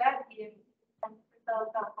universidad y he estado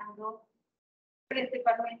trabajando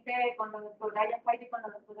principalmente con la doctora Piketty y con la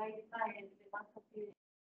doctora Irma en temas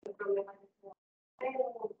de problemas de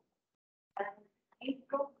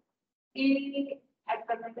y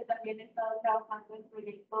actualmente también he estado trabajando en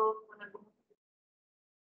proyectos con algunos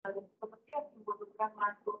que involucran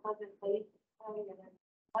más cosas de estadística y de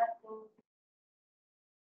datos,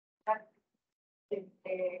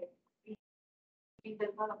 y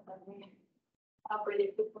intento adaptarme a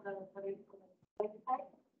proyectos con la doctora y con la doctora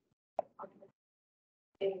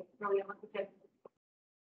problemas sociales.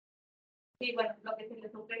 Y bueno, lo que se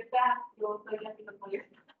les ofrezca, yo soy la que los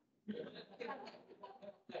molesta.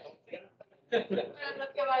 Pero los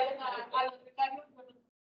que vayan a los becarios,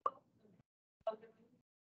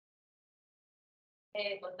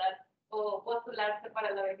 votar o postularse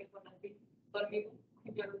para la beca conmigo,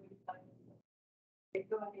 yo lo digo.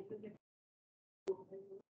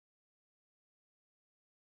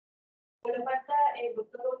 Bueno, falta el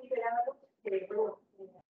doctor Oliverano, bueno,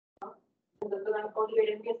 el doctor Oliver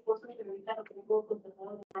es mi esposo y ahorita lo tengo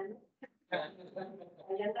contratado de mano.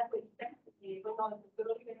 Allá en la cuenta. Bueno, el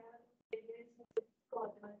doctor Oliverano es como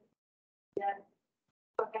matemática. Ya,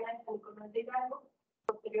 acá en el rango.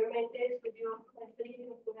 Posteriormente estudió maestría y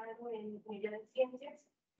doctorado en ingeniería de ciencias,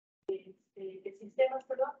 de sistemas,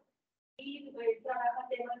 perdón, y trabaja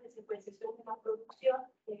temas de secuenciación de la producción,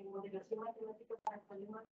 modelación matemática para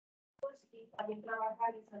problemas y también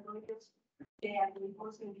trabaja desarrollos de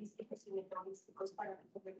algoritmos heurísticos y mecanísticos para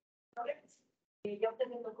resolver problemas. Yo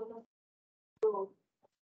teniendo conocimiento,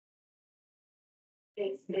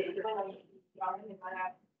 bueno, y háblenme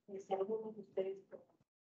para algunos de ustedes.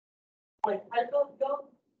 Bueno, algo yo,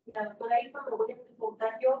 la doctora Irma, me voy a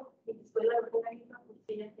preguntar yo, y después la doctora Irma,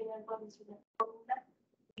 porque ella tiene algo adicional de pregunta,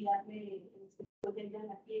 y darle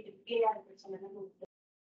el pie al personal administrativo.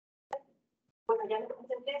 Bueno, ya me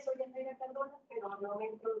presenté, soy Andrea Cardona, pero no me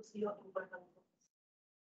he introducido en cuanto a nosotros.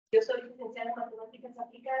 Yo soy licenciada en matemáticas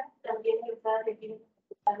aplicadas, también egresada de aquí en la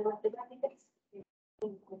Facultad de Matemáticas,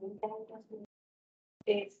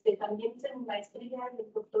 también hice mi maestría y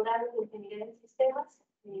el doctorado en ingeniería de sistemas.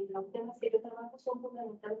 Los temas que yo trabajo son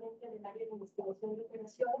fundamentalmente del área de investigación de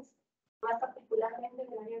operaciones, más particularmente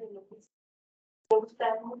del área de logística. Me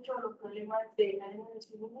gustan mucho los problemas de cadena de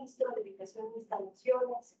suministro, de ubicación de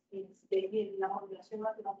instalaciones, la modelación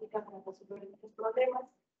matemática para resolver estos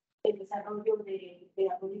problemas, el desarrollo de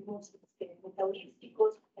algoritmos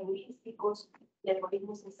heurísticos, de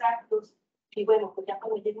algoritmos exactos. Y bueno, pues ya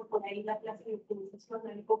cuando llego por ahí la clase de optimización,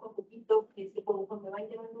 ahí poco a poquito, conforme van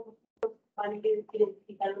llevando los van a ir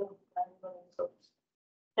identificando cada uno de nosotros.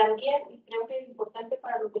 También, y creo que es importante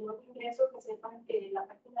para los que no ingreso, que sepan que la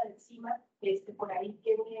página de encima, por ahí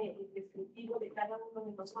tiene el descriptivo de cada uno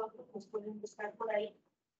de nosotros, nos pueden buscar por ahí,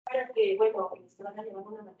 para que, bueno, se van a llevar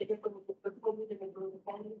una materia con el doctor de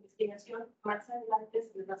metodología de investigación, más adelante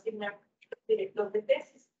se les va a asignar director de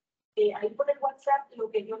tesis. Ahí por el WhatsApp, lo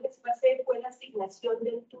que yo les pasé fue la asignación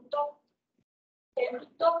del tutor. El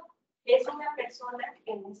tutor es una persona,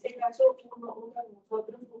 en este caso uno de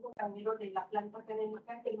nosotros, un compañero de la planta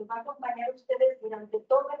académica, que nos va a acompañar a ustedes durante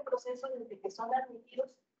todo el proceso desde que son admitidos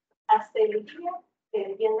hasta el día que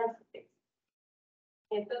entiendan su texto.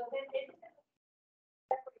 Entonces,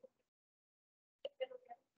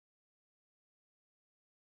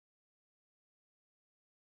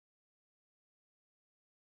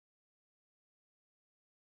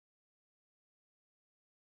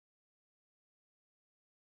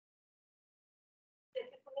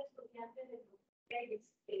 estudiantes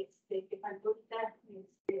de que faltó ahorita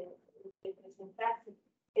presentarse.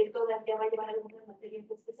 Él todavía va a llevar algunas materias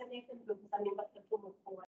de especialista, entonces también va a estar como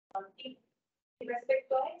activo. Y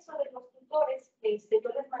respecto a eso de los tutores, yo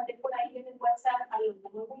les mandé por ahí en el WhatsApp a los de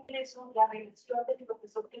nuevo ingreso la relación del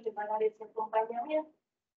profesor que les va a dar ese acompañamiento.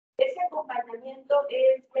 Ese acompañamiento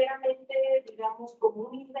es meramente, digamos, como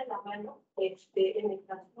un ir de la mano en el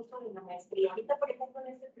transcurso de la maestría. Ahorita, por ejemplo,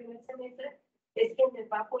 en este primer semestre, es quien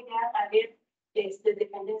les va a apoyar a ver,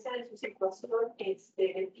 dependencia de su situación,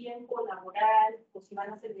 de tiempo laboral, o si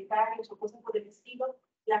van a ser becarios o cosas por el estilo,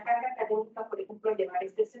 la carga académica, por ejemplo, a llevar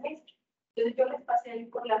este semestre. Entonces, yo les pasé ahí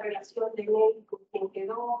por la relación de él con quien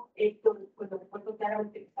quedó. Héctor, pues lo recuerdo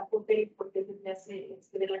claramente que está con él, porque desde hace,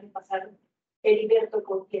 del año pasado, Heriberto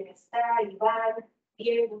con quien está, Iván,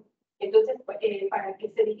 Diego. Entonces, para que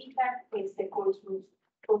se dirijan con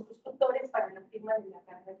sus tutores para la firma de la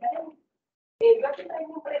carga académica. Yo aquí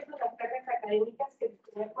traigo impreso las cargas académicas que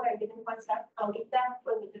les por ahí en WhatsApp. Ahorita,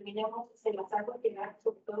 cuando terminemos, se las hago llegar,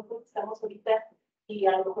 sobre todo porque estamos ahorita y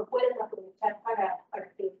a lo mejor pueden aprovechar para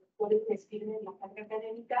que los tutores les firmen la carga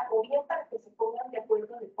académica o bien para que se pongan de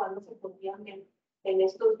acuerdo de cuándo se podrían ver en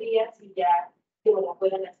estos días y ya que me la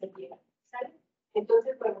puedan hacer llegar. ¿Sale?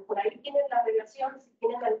 Entonces, bueno, por ahí tienen la relación. Si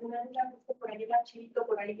tienen alguna duda, busquen por ahí el archivito,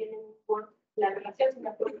 por ahí vienen por la relación. Si me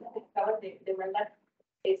acuerdo que acaban de mandar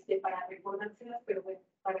para recordárselas, pero bueno,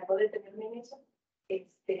 para no detenerme en eso,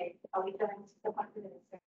 ahorita vemos esta parte de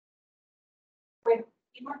la. Bueno,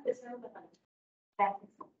 y más empezando la palabra.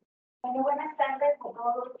 Gracias. Bueno, buenas tardes a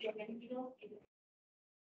todos, bienvenidos de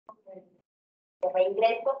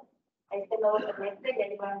reingreso a este nuevo semestre. Ya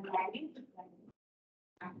llevan un año.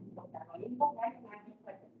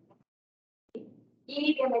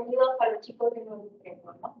 Y bienvenidos a los chicos de nuevo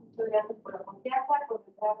ingreso, ¿no? Muchas gracias por la confianza, por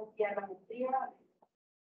entrar aquí a la maestría,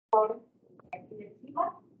 por aquí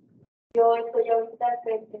encima. Yo estoy ahorita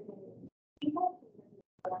frente de mi equipo,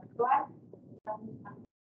 actual.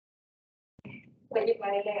 Soy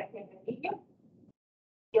María García Castillo.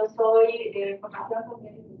 Yo soy de formación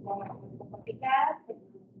social y información complicadas,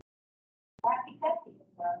 matemáticas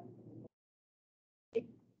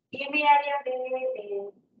y mi área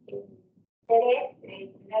de interés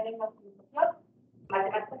es la de comunicación,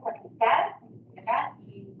 matemáticas aplicadas en general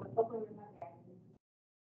y por todo problemas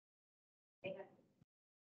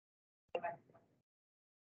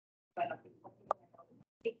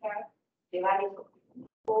de varios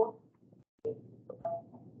objetivos.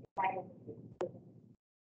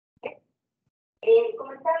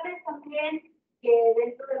 Comentarles también que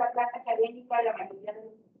dentro de la clase académica la mayoría de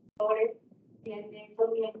los profesores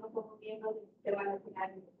son miembros del Sistema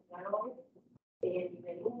Nacional de Investigadores,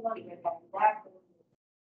 nivel 1, nivel candidato,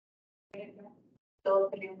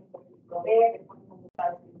 todos tenemos un proveer, después somos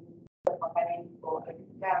un cuerpo académico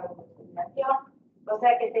registrado de coordinación, o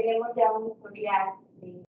sea que tenemos ya un historial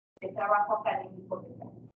de trabajo académico.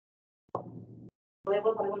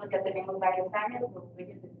 Luego algunos ya tenemos varios años,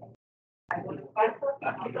 algunos cuantos,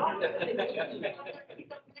 ¿no?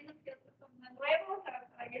 Nuevos,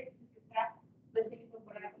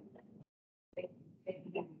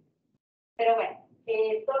 pero bueno,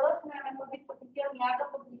 todos en la mejor disposición, y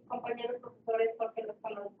hablo con mis compañeros profesores porque los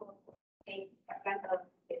conozco acá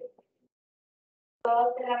ustedes.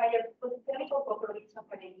 Todos en la mayor disposición y con compromiso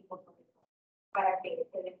académico sobre todo, para que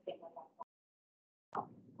ustedes tengan la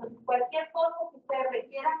cualquier cosa que ustedes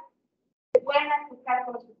requieran, se pueden acercar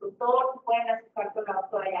con su tutor, se pueden acercar con la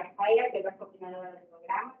doctora Yajaira, que es la coordinadora del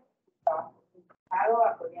programa, trabajo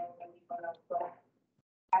apoyado también con la doctora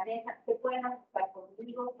Vanessa. Se pueden acercar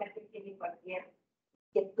conmigo, ya que tienen cualquier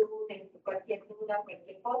inquietud, cualquier duda,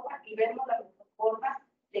 cualquier cosa, y vemos la mejor forma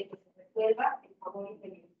de que se resuelva el favor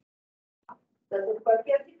y entonces,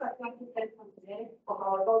 cualquier situación que ustedes consideren, por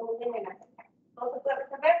favor, no duden en acercar. Todo se puede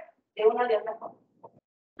resolver de una de otra forma.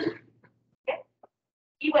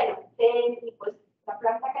 Y bueno, pues la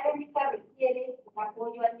planta académica requiere un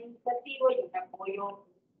apoyo administrativo y un apoyo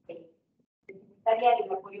secretarial y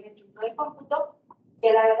un apoyo de centro de cómputo,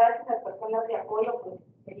 que la verdad es que las personas de apoyo pues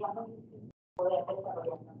sería muy difícil poder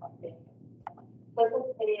desarrollar esta parte.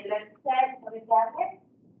 Entonces, la licenciada Isabel Garner,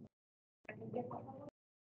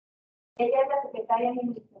 ella es la secretaria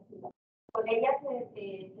administrativa. Con ella se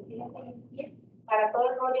tiene que dirigir para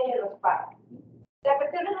todo el rollo de los pagos. La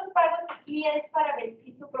cuestión de los pagos aquí es para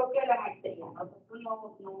beneficio propio de la maestría. Nosotros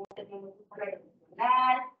no tenemos un salario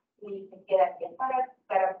adicional, ni se queda aquí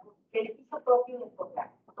para beneficio propio del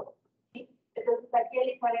programa. ¿Sí? Entonces, aquí el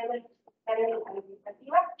equivalente de la secretaria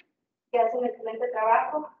administrativa, que hace un excelente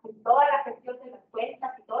trabajo en toda la gestión de las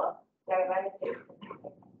cuentas y todo. La verdad es que.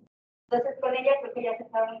 Entonces, con ella creo que ya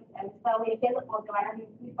han estado diciendo cómo se van a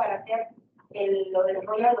dirigir para hacer lo del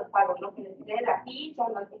rollo de los pagos, ¿no? Que les quede la ficha,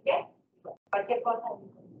 no sé qué. Cualquier cosa.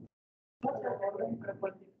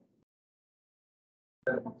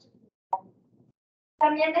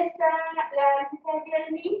 También está la licenciada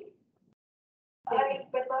Jenny.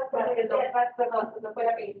 Perdón, no fue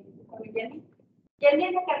la que Y él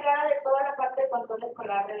viene encargada de toda la parte de control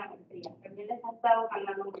escolar de la maestría. También les han estado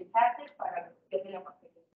mandando mensajes para los que de la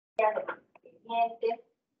maestría, de los expedientes,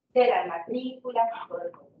 de las matrículas, todo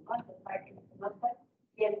el mundo, ¿no? Entonces, para que nos conozcan,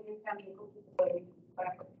 y él tiene también con su pueblo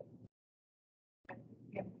para que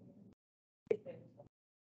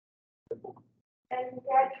la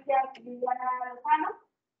licenciada Liliana Lozano,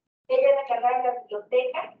 ella es la encargada de la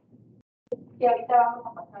biblioteca, y ahorita vamos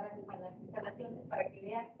a pasar a las instalaciones para que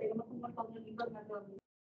vean, tenemos un montón de libros más de 2000,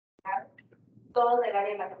 todos del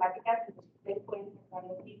área de matemáticas, que ustedes pueden sacar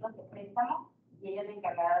los libros de préstamo, y ella es la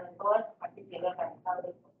encargada de toda esa parte que es organizada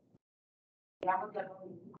del proceso. Digamos ya lo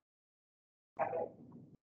mismo.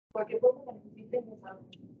 Cualquier cosa que necesiten, nos saben.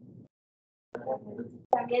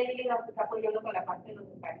 También Lili nos está apoyando con la parte de los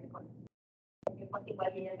detalles, porque pues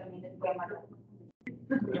igual ella también les puede mandar.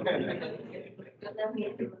 Yo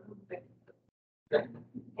también.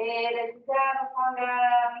 Les vamos a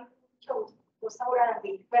hablar mucho. Rosaura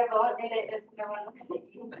David, perdón,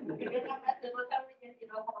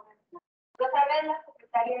 Rosaura es la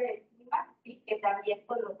secretaria de Clima, y que también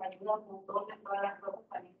pues, nos ayuda un montón en todas las cosas,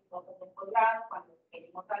 también nosotros del programa, cuando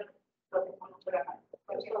queremos algo, lo hacemos por la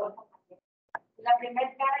la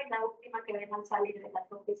primera cara y la última que ven al salir de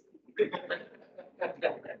las oficinas.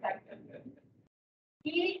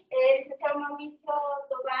 Y el licenciado Mauricio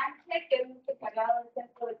Tobanche, que es nuestro encargado del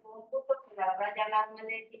centro de cómputo, que la verdad ya nada más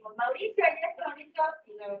le decimos Mauricio, ahí es Mauricio,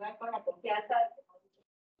 y la verdad con la confianza que Mauricio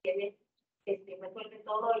tiene, resuelve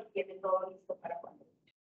todo y tiene todo listo para cuando.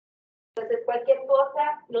 Entonces, cualquier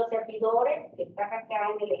cosa, los servidores que están acá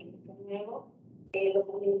en el edificio nuevo, los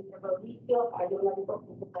administradores Mauricio, hay una de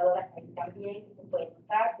computadoras ahí también que se pueden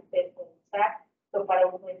usar, que ustedes pueden usar, son para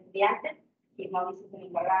unos estudiantes. Y Mauricio es el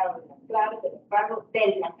encargado de las claves, de los pagos,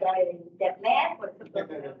 de la clave de internet, por eso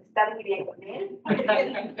tenemos que estar muy bien con él.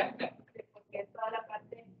 Porque es toda la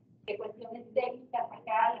parte de cuestiones técnicas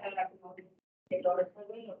acá, la que Mauricio lo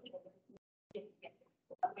resuelve y lo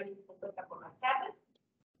toca por las charlas.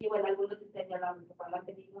 Y bueno, algunos de ustedes ya lo han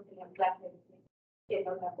tenido en las clases que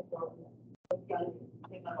nos hace todo cuestiones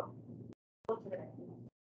tecnológicas. Muchas gracias.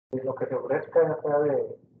 Lo que se ofrezca, sea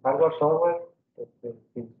de hardware, software,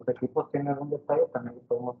 si sus equipos tienen algún detalle, también lo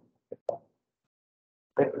podemos estar.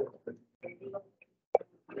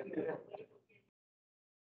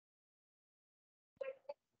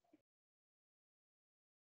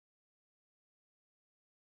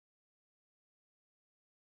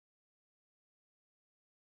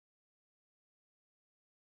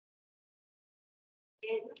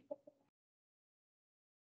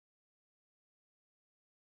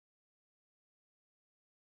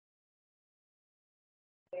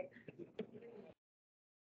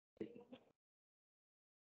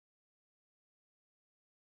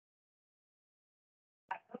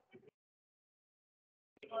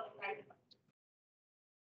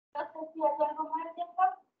 No sé si hay algo más, ¿cierto?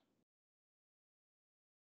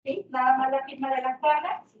 Sí, nada más la firma de las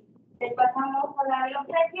tablas. Les pasamos a dar los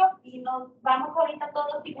precios y nos vamos ahorita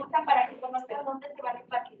todos si gustan para que conozcan dónde se van a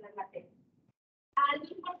impartir las materias. Algo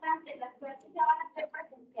importante, las clases ya van a ser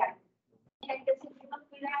presenciales. Hay que seguirnos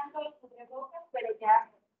cuidando los cubrebocas, pero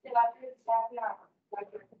ya se va a presentar la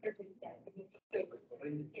clase presencial.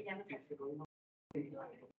 Que ya no se